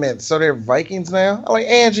 like, wait a minute, so they're Vikings now? I'm like,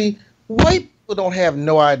 Angie, white people don't have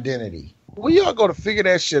no identity. We all go to figure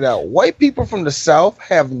that shit out. White people from the South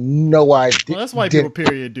have no idea. Well, that's white people,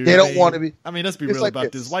 period, dude. They don't want to be. I mean, let's be real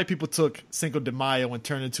about this. White people took Cinco de Mayo and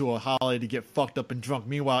turned it into a holiday to get fucked up and drunk.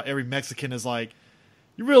 Meanwhile, every Mexican is like,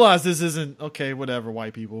 you realize this isn't okay, whatever,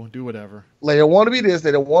 white people. Do whatever. Like, they don't want to be this.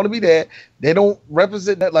 They don't want to be that. They don't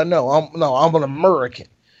represent that. Like, I'm an American.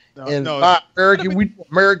 American, we do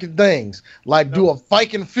American things. Like, do a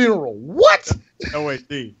Viking funeral. What? No, wait,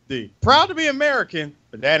 D. Proud to be American,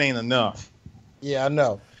 but that ain't enough. Yeah, I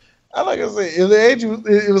know. Like I said,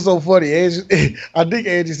 it was so funny. I think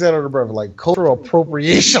Angie said on the breath, like, cultural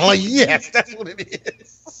appropriation. Like, yes, that's what it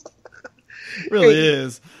is. It really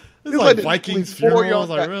is. It's like Vikings funerals.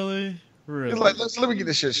 Like, really? It's like, let me get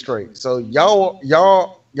this shit straight. So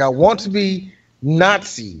y'all want to be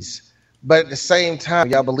Nazis, but at the same time,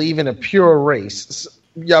 y'all believe in a pure race.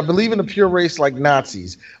 Y'all believe in a pure race like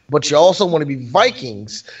Nazis, but you also want to be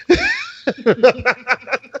Vikings.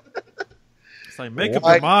 It's like, make up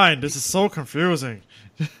your mind. This is so confusing.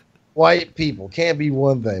 White people can't be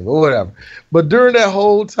one thing, but whatever. But during that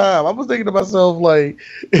whole time, I was thinking to myself, like,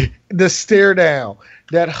 the stare down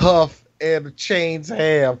that Huff and the Chains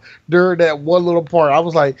have during that one little part. I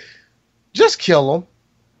was like, just kill him.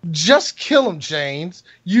 Just kill him, Chains.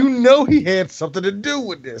 You know he had something to do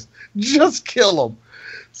with this. Just kill him.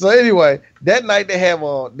 So anyway, that night they have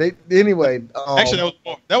actually,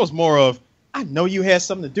 that was more of, I know you had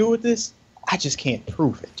something to do with this. I just can't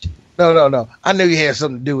prove it. No. I knew you had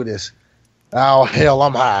something to do with this. Oh, hell,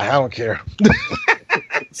 I'm high. I don't care.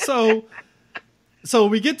 So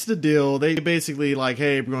we get to the deal. They basically like,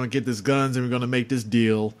 hey, we're going to get this guns and we're going to make this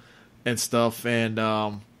deal and stuff.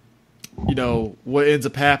 And, what ends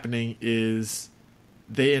up happening is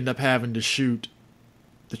they end up having to shoot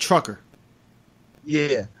the trucker.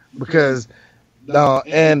 Yeah, because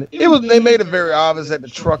and they made it very obvious that the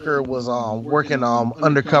trucker was working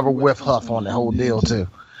undercover with Huff on the whole deal too.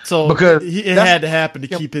 So because it had to happen to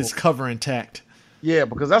keep his cover intact. Yeah,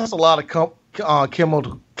 because that's a lot of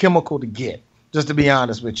chemical to get. Just to be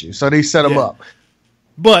honest with you, so they set him up.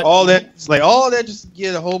 But all that just to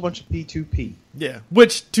get a whole bunch of P2P. Yeah,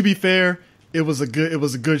 which to be fair, it was a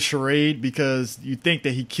good charade because you think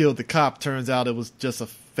that he killed the cop. Turns out it was just a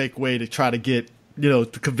fake way to try to get to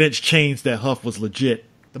convince Chains that Huff was legit.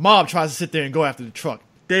 The mob tries to sit there and go after the truck.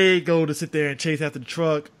 They go to sit there and chase after the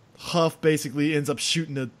truck. Huff basically ends up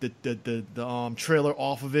shooting the trailer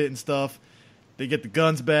off of it and stuff. They get the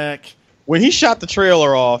guns back. When he shot the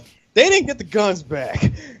trailer off, they didn't get the guns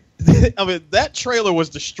back. I mean, that trailer was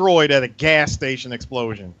destroyed at a gas station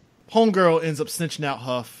explosion. Homegirl ends up snitching out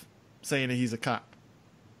Huff, saying that he's a cop.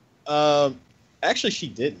 Actually, she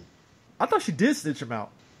didn't. I thought she did snitch him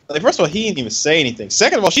out. Like, first of all, he didn't even say anything.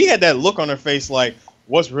 Second of all, she had that look on her face like,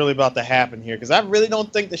 what's really about to happen here? Because I really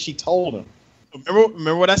don't think that she told him.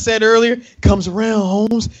 Remember what I said earlier? Comes around,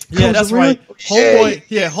 Holmes. Yeah, that's right.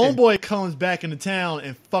 Homeboy comes back into town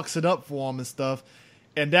and fucks it up for him and stuff.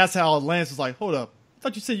 And that's how Lance was like, hold up. I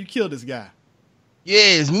thought you said you killed this guy. Yeah,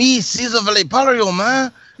 it's me, Cesar Valepario,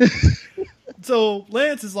 man. So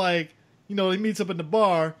Lance is like, he meets up in the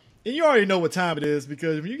bar. And you already know what time it is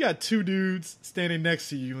because when you got two dudes standing next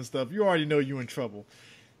to you and stuff, you already know you're in trouble.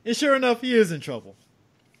 And sure enough, he is in trouble.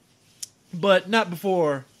 But not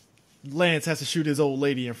before Lance has to shoot his old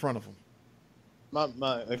lady in front of him.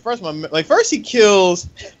 First he kills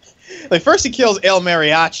El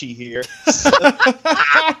Mariachi here.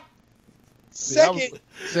 Second,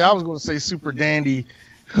 I was going to say Super Dandy.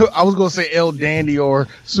 I was going to say El Dandy or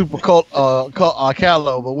Super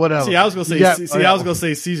Callo, but whatever. I was going to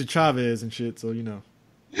say Cesar Chavez and shit. So I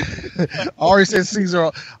already said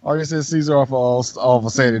Caesar off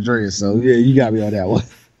of San Andreas. So yeah, you got me on that one.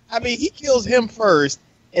 I mean, he kills him first,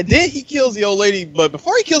 and then he kills the old lady. But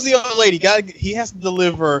before he kills the old lady, he has to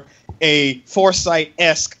deliver a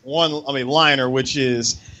Forsythe-esque liner, which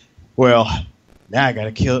is, well, now I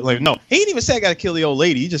gotta kill it. Like, no, he didn't even say I gotta kill the old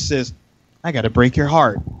lady. He just says, I gotta break your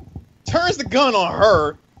heart. Turns the gun on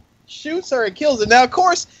her, shoots her, and kills her. Now, of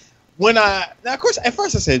course, at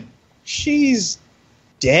first I said, she's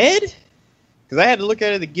dead? Because I had to look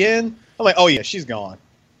at it again. I'm like, oh yeah, she's gone.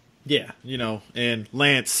 Yeah, and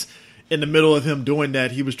Lance, in the middle of him doing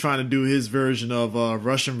that, he was trying to do his version of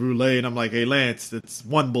Russian roulette, and I'm like, hey, Lance, it's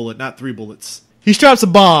 1 bullet, not 3 bullets. He straps a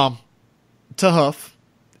bomb to Huff,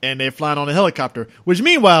 and they're flying on a helicopter, which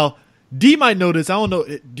meanwhile, D might notice, I don't know,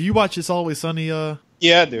 do you watch It's Always Sunny?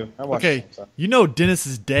 Yeah, I do. I watch it.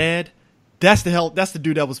 Dennis's dad, that's the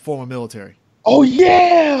dude that was former military. Oh,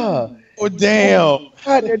 yeah! Oh, damn.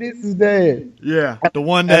 God, that is his dad. Yeah, the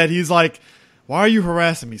one that he's like, why are you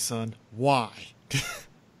harassing me, son? Why?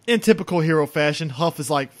 In typical hero fashion, Huff is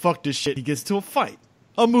like, fuck this shit. He gets into a fight.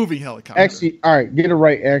 A moving helicopter. Actually, all right, get it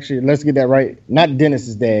right. Actually, let's get that right. Not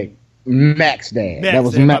Dennis's dad, Mac's dad. Max That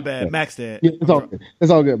was dad, Mac. my bad. Max dad. Yeah, it's all good.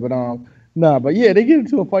 It's all good. But but yeah, they get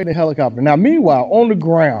into a fight in a helicopter. Now, meanwhile, on the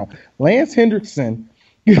ground, Lance Henriksen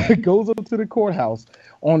goes up to the courthouse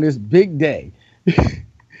on this big day.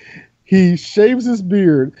 He shaves his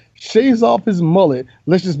beard, shaves off his mullet.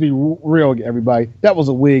 Let's just be real, everybody. That was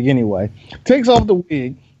a wig anyway. Takes off the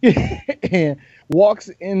wig and walks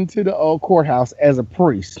into the courthouse as a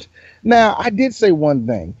priest. Now, I did say one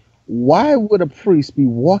thing. Why would a priest be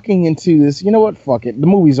walking into this? You know what? Fuck it. The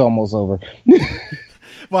movie's almost over.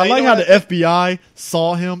 Well, I like how the FBI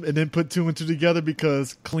saw him and then put two and two together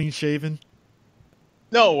because clean shaven.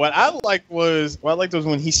 No, what I liked was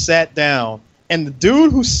when he sat down and the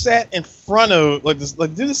dude who sat in front of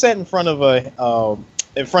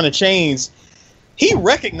in front of Chains, he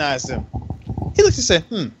recognized him. He looked and said,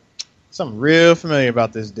 something real familiar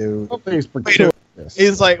about this dude.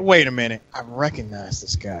 He's like, wait a minute, I recognize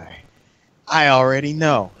this guy. I already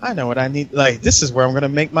know. I know what I need. Like, this is where I'm going to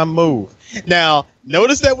make my move. Now,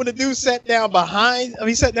 notice that when the dude sat down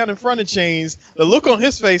he sat down in front of Chains, the look on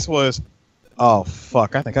his face was, oh,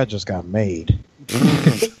 fuck, I think I just got made.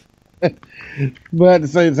 But at the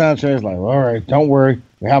same time, Chains like, all right, don't worry.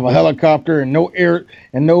 We have a helicopter and no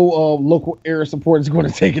local air support is going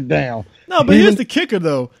to take it down. No, but here's the kicker,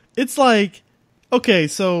 though. It's like, okay,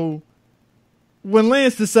 so when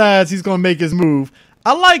Lance decides he's going to make his move,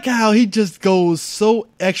 I like how he just goes so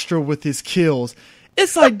extra with his kills.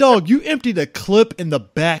 It's like, dog, you emptied a clip in the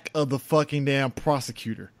back of the fucking damn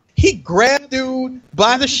prosecutor. He grabbed dude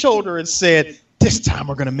by the shoulder and said, this time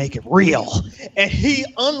we're going to make it real. And he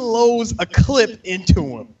unloads a clip into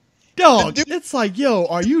him. Dog, it's like, yo,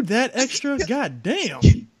 are you that extra? God damn.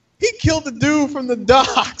 He killed the dude from the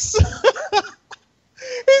docks.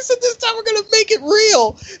 He said, this time we're going to make it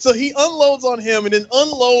real. So he unloads on him and then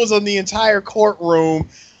unloads on the entire courtroom.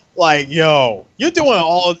 Like, yo, you're doing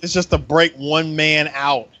all of this just to break one man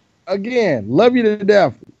out. Again, love you to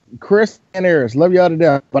death. Chris and Eris, love y'all to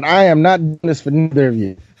death. But I am not doing this for neither of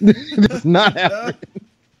you. It's not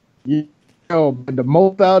happening. But the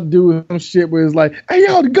most I'll do is some shit where it's like, hey,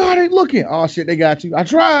 yo, the guard ain't looking. Oh, shit, they got you. I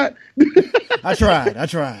tried. I tried.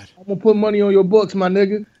 I'm going to put money on your books, my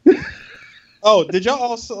nigga. Oh, did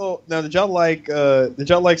y'all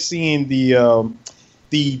like seeing the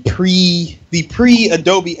pre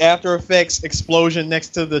Adobe After Effects explosion next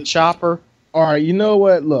to the chopper? All right, you know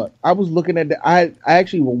what? Look, I was looking at I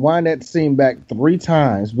actually rewind that scene back 3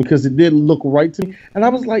 times because it did look right to me, and I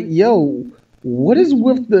was like, yo, what is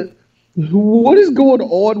going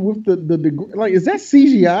on with the like? Is that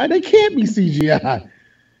CGI? They can't be CGI.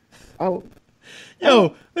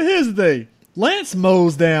 Yo, here's the thing. Lance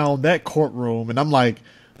mows down that courtroom, and I'm like,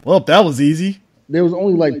 well, that was easy. There was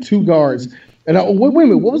only like 2 guards, and wait a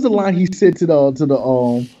minute, what was the line he said to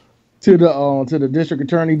the district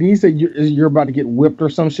attorney? Did he say you're about to get whipped or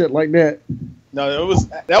some shit like that? No,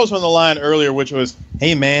 that was from the line earlier, which was,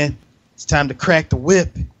 "Hey man, it's time to crack the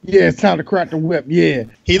whip." Yeah, it's time to crack the whip. Yeah.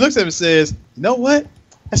 He looks at him and says, "You know what?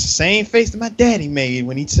 That's the same face that my daddy made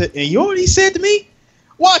when he said, and you know what he said to me?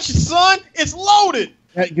 Watch it, son. It's loaded."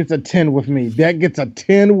 That gets a 10 with me.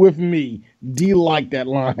 D like that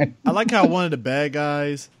line. I like how one of the bad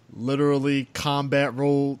guys literally combat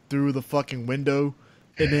rolled through the fucking window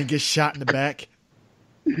and then gets shot in the back.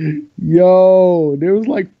 Yo, there was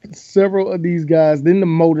like several of these guys. Then the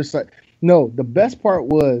motorcycle. No, the best part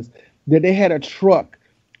was that they had a truck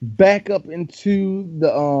back up into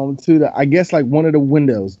the I guess like one of the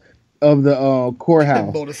windows of the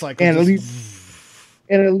courthouse.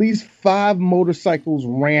 And at least 5 motorcycles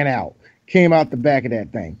came out the back of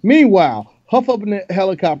that thing. Meanwhile, Huff up in the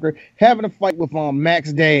helicopter, having a fight with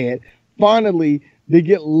Mac's dad. Finally, they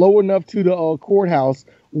get low enough to the courthouse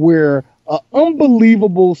where an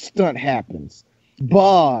unbelievable stunt happens.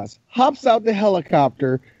 Boz hops out the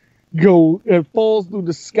helicopter, and falls through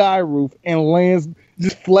the sky roof and lands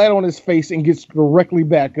just flat on his face and gets directly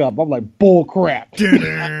back up. I'm like, bull crap.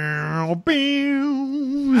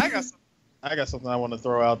 I got something I want to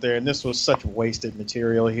throw out there, and this was such wasted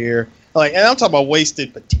material here. Like, and I'm talking about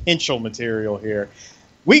wasted potential material here.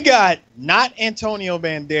 We got not Antonio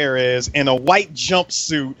Banderas in a white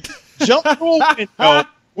jumpsuit, jump through a window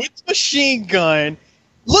with a machine gun,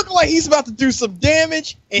 look like he's about to do some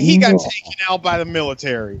damage, and he got taken out by the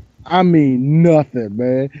military. I mean, nothing,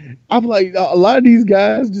 man. I'm like, a lot of these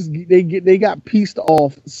guys they got pieced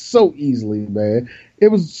off so easily, man. It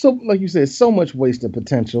was so, like you said, so much wasted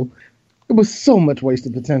potential. It was so much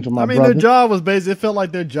wasted potential, my brother. Their job was it felt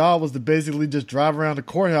like their job was to basically just drive around the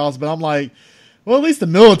courthouse, but I'm like, Well, at least the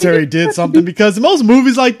military did something, because in most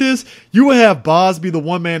movies like this, you would have Boz be the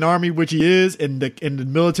one-man army, which he is, and the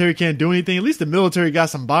military can't do anything. At least the military got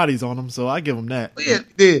some bodies on them, so I give them that. Yeah,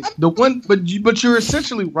 but you're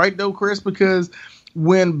essentially right though, Chris, because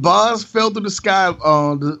when Boz fell through the sky,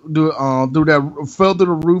 fell through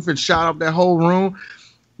the roof and shot up that whole room,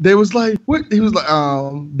 they was like, what? He was like,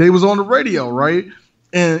 they was on the radio, right?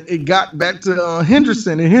 And it got back to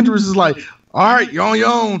Henriksen, and Henriksen's like, all right, you're on your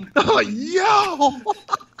own. I'm like, yo.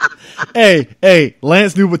 Hey,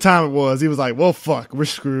 Lance knew what time it was. He was like, well, fuck, we're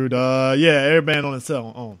screwed. Yeah, every man on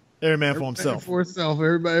himself. Every man for himself.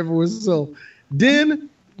 Everybody for himself. Then,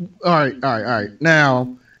 all right.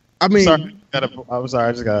 Now, I mean, I'm sorry.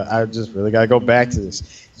 I just really gotta go back to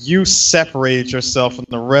this. You separated yourself from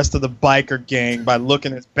the rest of the biker gang by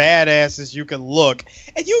looking as badass as you can look,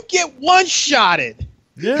 and you get one-shotted.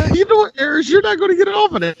 Yeah, you know what, Eric? You're not going to get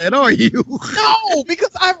off of that, are you? No,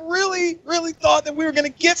 because I really, really thought that we were going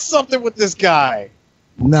to get something with this guy.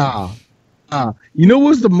 Nah. You know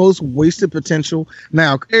what's the most wasted potential?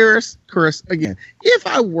 Now, Chris, again, if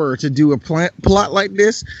I were to do a plot like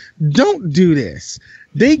this, don't do this.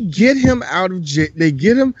 They get him out of jail. They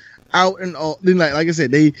get him out and all. Then, like I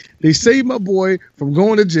said, they save my boy from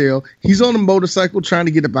going to jail. He's on a motorcycle trying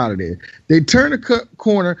to get up out of there. They turn a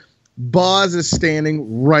corner. Boz is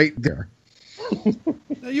standing right there.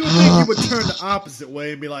 Now, you would think he would turn the opposite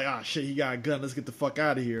way and be like, shit, he got a gun. Let's get the fuck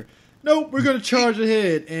out of here. Nope, we're going to charge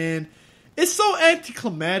ahead. And it's so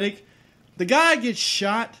anticlimactic. The guy gets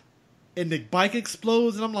shot and the bike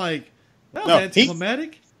explodes. And I'm like, that was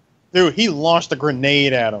anticlimactic. Dude, he launched a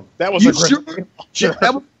grenade at him. That was a grenade launcher.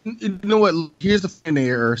 Yeah, you know what? Here's the thing,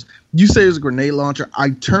 Errors. You say it was a grenade launcher. I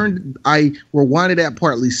rewinded that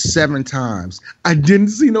part at least 7 times. I didn't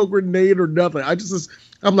see no grenade or nothing. I'm just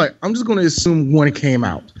going to assume one came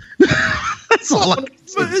out. That's all I can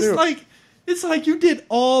say. But it's like you did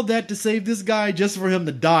all that to save this guy just for him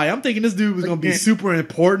to die. I'm thinking this dude was going to be super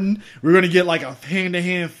important. We're going to get like a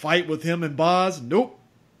hand-to-hand fight with him and Boz. Nope.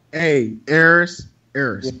 Hey, Errors,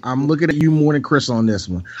 I'm looking at you more than Chris on this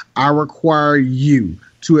one. I require you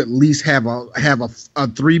to at least have a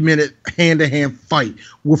 3-minute hand-to-hand fight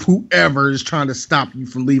with whoever is trying to stop you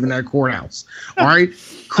from leaving that courthouse. All right,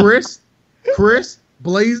 Chris,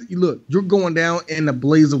 Blaze, look, you're going down in a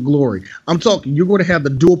blaze of glory. I'm talking, you're going to have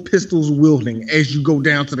the dual pistols wielding as you go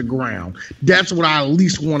down to the ground. That's what I at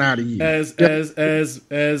least want out of you. As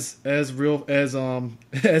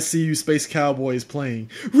CU Space Cowboy is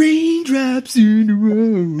playing Raindrops in the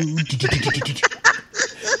Road.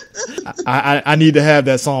 I need to have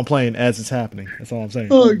that song playing as it's happening. That's all I'm saying.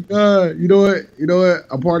 Oh God! You know what?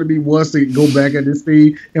 A part of me wants to go back at this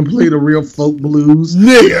thing and play the real folk blues.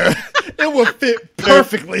 Nigga, it would fit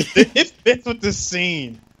perfectly. It fits with the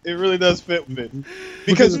scene. It really does fit with it.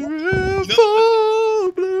 Because blues.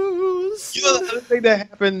 The other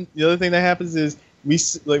thing that happens is we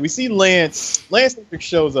see Lance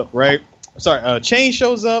shows up, right? Sorry, Chain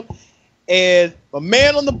shows up, and a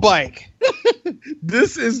man on the bike.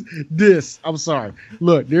 I'm sorry.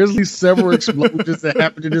 Look, there's at least several explosions that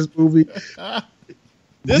happened in this movie.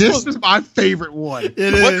 This is my favorite one. It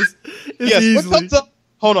is. Yes. What comes up?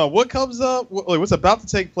 Hold on. What comes up? What's about to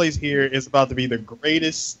take place here is about to be the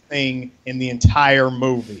greatest thing in the entire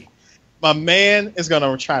movie. My man is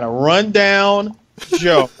gonna try to run down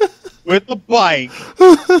Joe with a bike.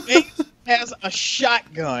 He has a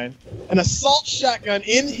shotgun, an assault shotgun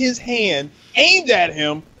in his hand, aimed at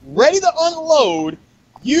him, ready to unload.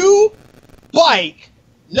 You, bike,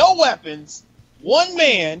 no weapons, one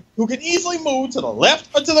man who can easily move to the left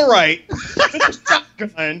or to the right with a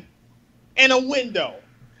shotgun and a window.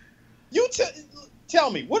 You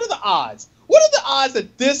tell me, what are the odds? What are the odds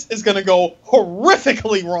that this is going to go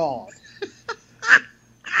horrifically wrong?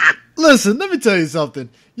 Listen, let me tell you something.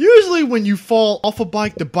 Usually when you fall off a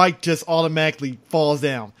bike, the bike just automatically falls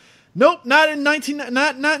down. Nope, not in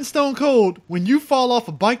Stone Cold. When you fall off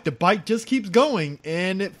a bike, the bike just keeps going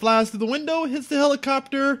and it flies through the window, hits the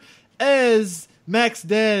helicopter as Mac's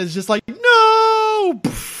dad is just like, no!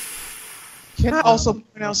 Can I also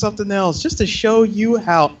point out something else just to show you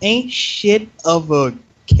how ain't shit of a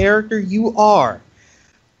character you are?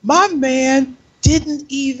 My man didn't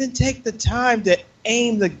even take the time to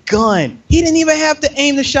aim the gun. He didn't even have to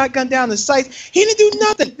aim the shotgun down the sights. He didn't do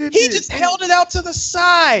nothing. He just held it out to the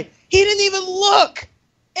side. He didn't even look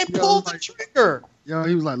and pulled the trigger. Yo,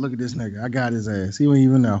 he was like, look at this nigga. I got his ass. He wouldn't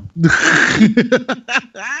even know.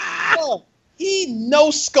 Oh, he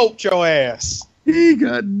no-scoped your ass. He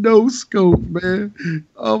got no scope, man.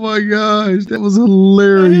 Oh my gosh, that was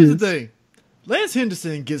hilarious. Now, here's the thing. Lance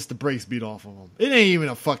Henriksen gets the brakes beat off of him. It ain't even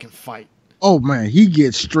a fucking fight. Oh man, he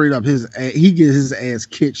gets straight up he gets his ass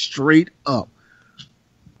kicked straight up.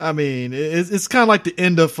 I mean, it's kind of like the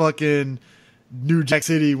end of fucking New Jack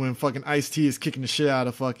City when fucking Ice-T is kicking the shit out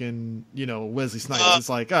of fucking, Wesley Snipes. It's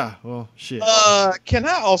like, well, shit. Can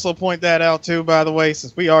I also point that out too, by the way,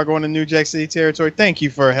 since we are going to New Jack City territory? Thank you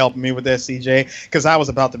for helping me with that, CJ, because I was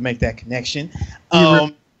about to make that connection.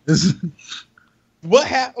 What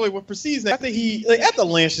proceeds after after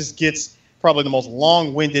Lynch just gets probably the most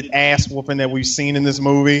long-winded ass whooping that we've seen in this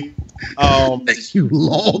movie. Thank you.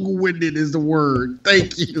 Long-winded is the word.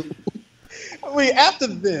 Thank you. I mean, after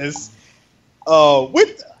this,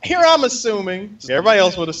 here I'm assuming, everybody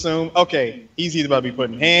else would assume, okay, he's either about to be put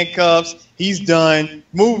in handcuffs, he's done,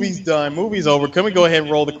 movie's over. Can we go ahead and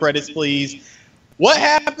roll the credits, please? What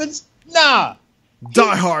happens? Nah.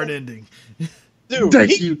 Die Hard ending. Dude,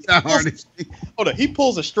 hold on. He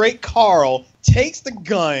pulls a straight Carl, takes the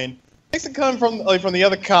gun from the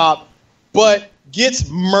other cop, but gets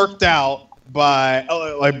murked out by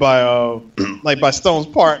Stone's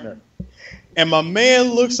partner. And my man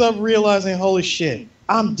looks up, realizing, holy shit,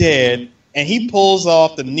 I'm dead. And he pulls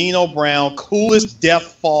off the Nino Brown coolest death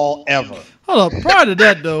fall ever. Hold up. Prior to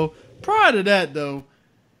that, though,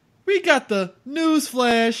 we got the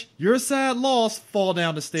newsflash, your side lost, fall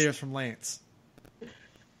down the stairs from Lance.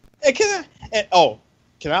 And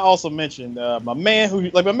can I also mention my man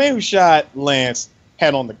who shot Lance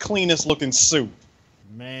had on the cleanest looking suit.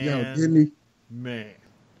 Man. Yo, didn't he? Man.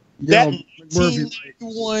 That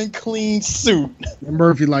 1991 clean suit.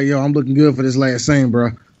 Murphy like, yo, I'm looking good for this last scene,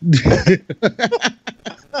 bro.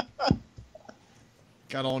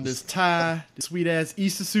 Got on this tie, this sweet ass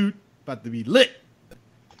Easter suit, about to be lit.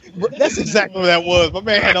 That's exactly what that was. My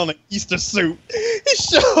man had on an Easter suit.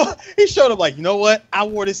 He showed up like, you know what? I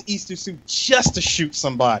wore this Easter suit just to shoot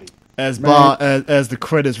somebody. As the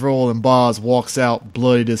credits roll and Boz walks out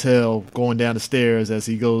bloodied as hell, going down the stairs as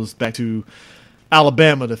he goes back to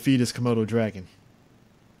Alabama to feed his Komodo dragon.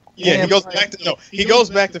 Yeah, he goes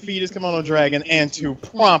back to feed his Komodo dragon and to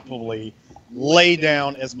promptly lay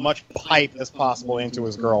down as much pipe as possible into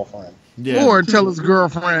his girlfriend. Yeah. Or tell his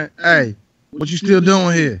girlfriend, hey, what you still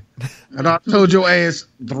doing here? And I told your ass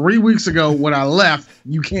 3 weeks ago when I left,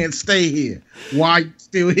 you can't stay here. Why you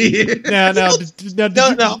still here? Now,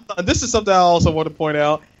 this is something I also want to point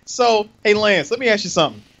out. So, hey, Lance, let me ask you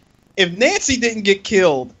something. If Nancy didn't get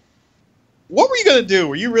killed, what were you going to do?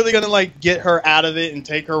 Were you really going to, get her out of it and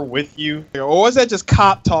take her with you? Or was that just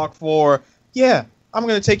cop talk for, yeah, I'm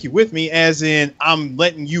going to take you with me, as in I'm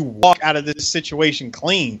letting you walk out of this situation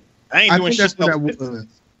clean? I ain't doing shit.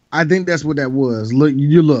 I think that's what that was. Look.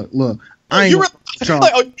 You really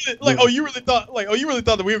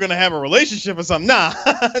thought that we were gonna have a relationship or something? Nah,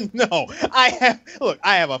 no. I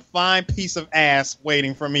have a fine piece of ass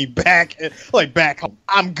waiting for me back home.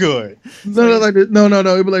 I'm good. No. It'd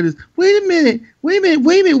be like this. Wait a minute.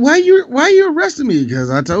 Why you arresting me? Because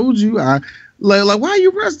I told you why are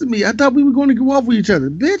you arresting me? I thought we were going to go off with each other.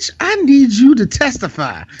 Bitch, I need you to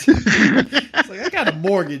testify. It's like, I got a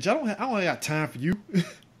mortgage. I don't got time for you.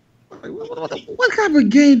 What kind of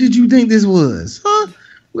game did you think this was? Huh?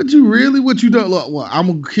 What you done? Look, I'm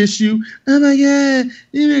gonna kiss you. Oh my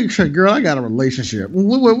god, girl, I got a relationship.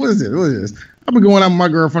 What is this? What is this? I've been going out with my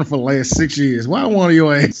girlfriend for the last 6 years. Why one of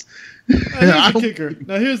your ass? Here's the kicker.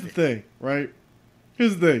 Now here's the thing, right?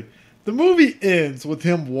 Here's the thing. The movie ends with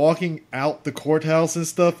him walking out the courthouse and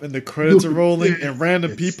stuff, and the credits are rolling, and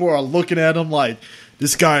random people are looking at him like,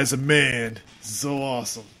 "This guy is a man. So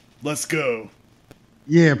awesome. Let's go."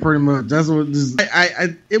 Yeah, pretty much. That's what this.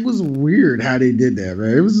 It was weird how they did that,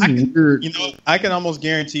 man. It was weird. I can almost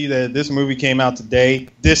guarantee that if this movie came out today,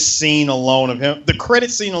 this scene alone of him, the credit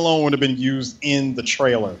scene alone, would have been used in the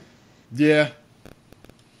trailer. Yeah,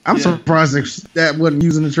 I'm surprised that wasn't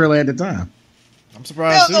used in the trailer at the time. I'm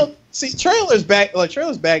surprised too. No, see, trailers back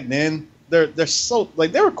then, they're so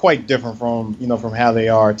they were quite different from how they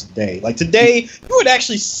are today. Like today, you would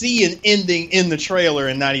actually see an ending in the trailer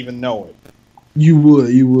and not even know it. You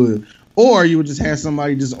would. Or you would just have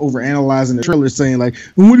somebody just overanalyzing the trailer saying like,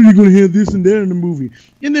 when are you going to have this and that in the movie?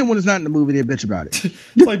 And then when it's not in the movie, they bitch about it.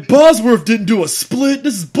 It's like, Bosworth didn't do a split.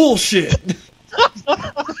 This is bullshit.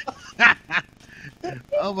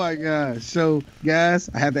 Oh my gosh. So, guys,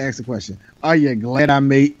 I have to ask a question. Are you glad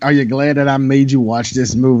that I made you watch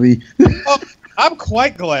this movie? I'm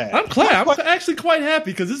quite glad. I'm actually quite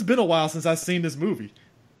happy because it's been a while since I've seen this movie.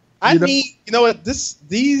 You know what?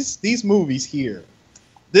 These movies here,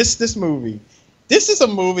 this movie, this is a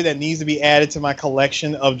movie that needs to be added to my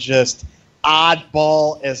collection of just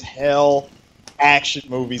oddball as hell action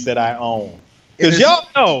movies that I own. Because y'all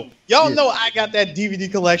know I got that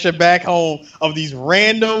DVD collection back home of these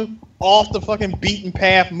random off the fucking beaten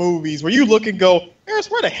path movies where you look and go, Eris,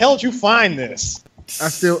 where the hell did you find this?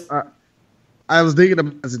 I was thinking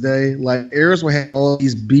about it today. Like, Eris will have all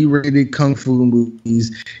these B-rated kung fu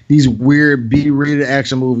movies, these weird B-rated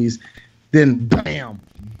action movies. Then, bam,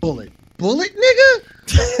 Bullet, nigga.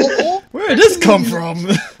 Where did this come from?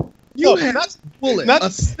 You have Bullet, a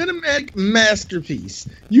cinematic masterpiece.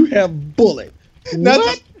 You have Bullet.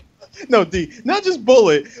 Not just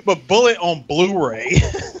Bullet, but Bullet on Blu-ray.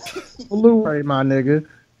 Blu-ray, my nigga.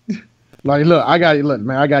 Like, look, I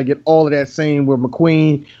gotta get all of that scene where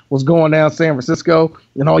McQueen was going down San Francisco,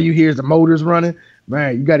 and all you hear is the motors running.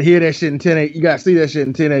 Man, you gotta hear that shit in 1080. You gotta see that shit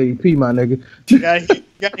in 1080p, my nigga. You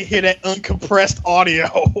gotta hear that uncompressed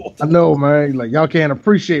audio. I know, man. Like, y'all can't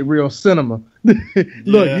appreciate real cinema. Look,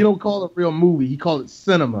 you don't call it real movie. He called it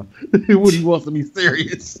cinema. When he wants to be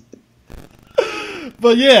serious.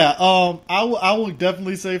 But yeah, I will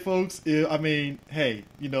definitely say, folks. I mean, hey,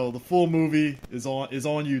 the full movie is on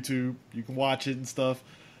YouTube. You can watch it and stuff.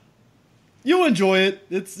 You'll enjoy it.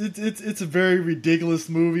 It's a very ridiculous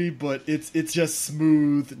movie, but it's just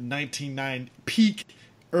smooth 1990 peak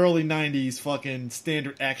early 90s fucking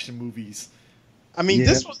standard action movies. I mean,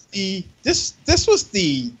 this was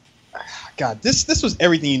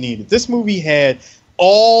everything you needed. This movie had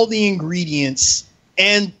all the ingredients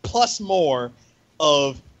and plus more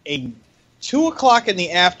of a 2:00 in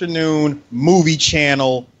the afternoon movie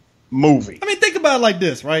channel movie. I mean, think about it like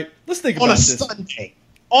this, right? Let's think about this.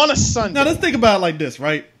 On a Sunday. Now, let's think about it like this,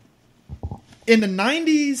 right? In the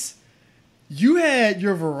 90s, you had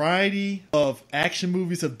your variety of action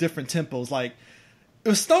movies of different tempos. Like, it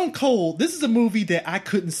was Stone Cold. This is a movie that I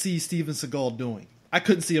couldn't see Steven Seagal doing. I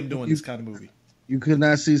couldn't see him doing this kind of movie. You could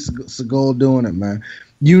not see Seagal doing it, man.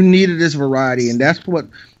 You needed this variety, and that's what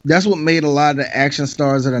made a lot of the action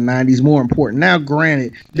stars of the 90s more important. Now,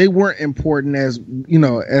 granted, they weren't important as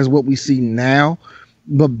what we see now,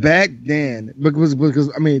 but back then,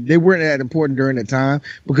 because I mean, they weren't that important during the time,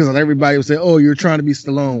 because everybody would say, "Oh, you're trying to be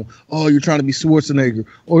Stallone. Oh, you're trying to be Schwarzenegger.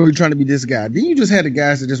 Oh, you're trying to be this guy." Then you just had the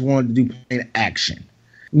guys that just wanted to do plain action.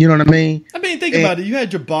 You know what I mean? I mean, think about it. You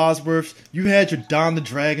had your Bosworths, you had your Don the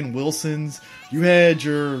Dragon Wilsons, you had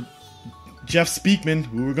your Jeff Speakman,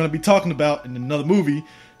 who we're going to be talking about in another movie,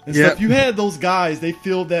 and stuff. You had those guys; they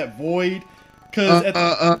filled that void.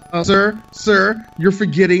 Sir, you're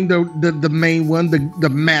forgetting the main one, the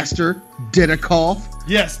master Dudikoff.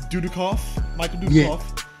 Yes, Michael Dudikoff.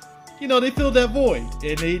 Yeah. They filled that void,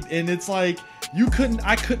 and it's like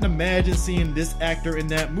I couldn't imagine seeing this actor in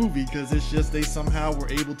that movie, because it's just they somehow were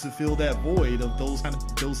able to fill that void of those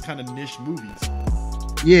kind of niche movies.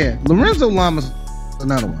 Yeah, Lorenzo Lamas.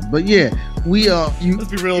 Another one, but yeah, let's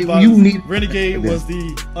be real about it. Renegade was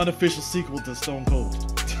the unofficial sequel to Stone Cold.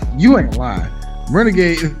 You ain't lying.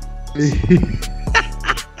 Renegade. Thank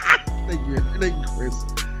you, Chris.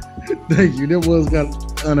 Thank you. That was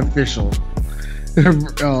got unofficial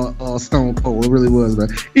Stone Cold. It really was, man.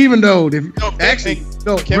 Even though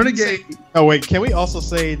Renegade. Can we also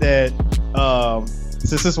say that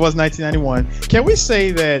since this was 1991, can we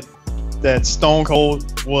say that Stone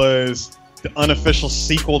Cold was the unofficial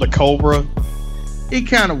sequel to Cobra? It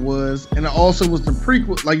kind of was, and it also was the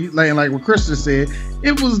prequel, like what Chris just said.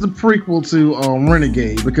 It was the prequel to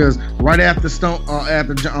Renegade, because right after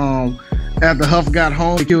after Huff got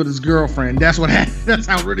home, he killed his girlfriend. That's what happened. That's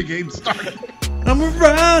how Renegade started. I'm a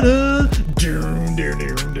rider.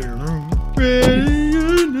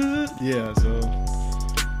 Yeah. So,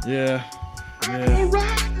 yeah. I'm a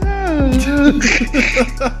rider.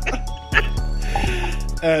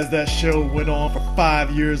 As that show went on for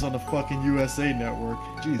 5 years on the fucking USA Network.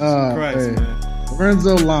 Jesus Christ, man.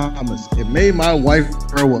 Lorenzo Lamas. It made my wife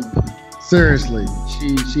throw up. Seriously,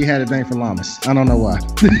 she had a thing for llamas. I don't know why.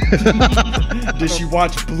 Did she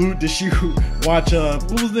watch what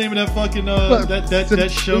was the name of that fucking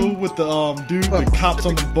that show with the dude, the cops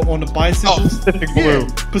on the bicycles? Pacific Blue.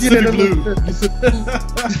 Pacific Blue.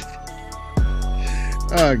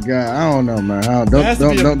 Oh God, I don't know, man.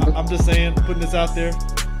 I'm just saying, putting this out there.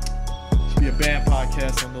 Should be a band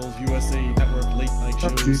podcast on those USA Network late night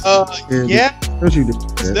shows. Yeah, don't you do?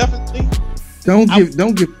 Definitely.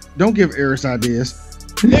 Don't give Eris ideas.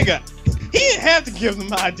 Nigga, he didn't have to give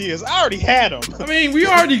them ideas. I already had them. I mean, we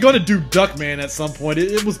already gonna do Duckman at some point.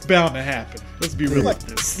 It was bound to happen. Let's be real with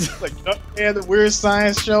this. Like Duckman, the Weird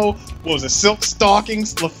Science Show. What was it? Silk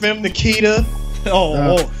Stockings, La Femme Nikita.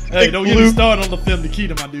 Hey, don't get me started on the film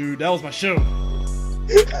Nikita, my dude. That was my show.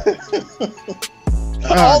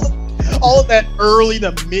 all of that early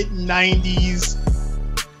to mid 90s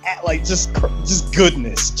just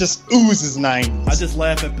goodness, just oozes 90s. I just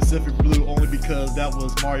laugh at Pacific Blue only because that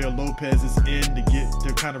was Mario Lopez's end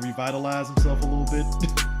to kind of revitalize himself a little bit.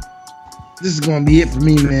 This is gonna be it for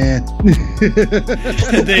me, man.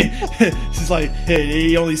 She's like, hey,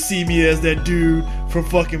 they only see me as that dude from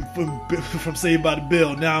Saved by the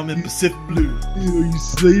Bell. Now I'm in Pacific Blue. You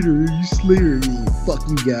Slater, you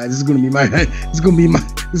fucking guy. This is gonna be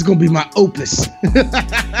my opus.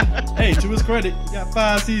 Hey, to his credit, he got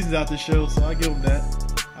 5 seasons out this show, so I give him that.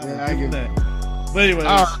 I give him that. But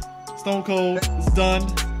anyways, Stone Cold is done.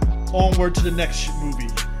 Onward to the next movie.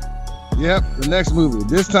 Yep, the next movie.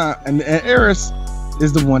 This time, and Eris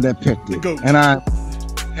is the one that picked it, and I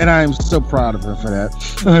am so proud of her for that.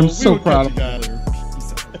 I'm so proud of her.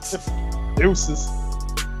 Deuces.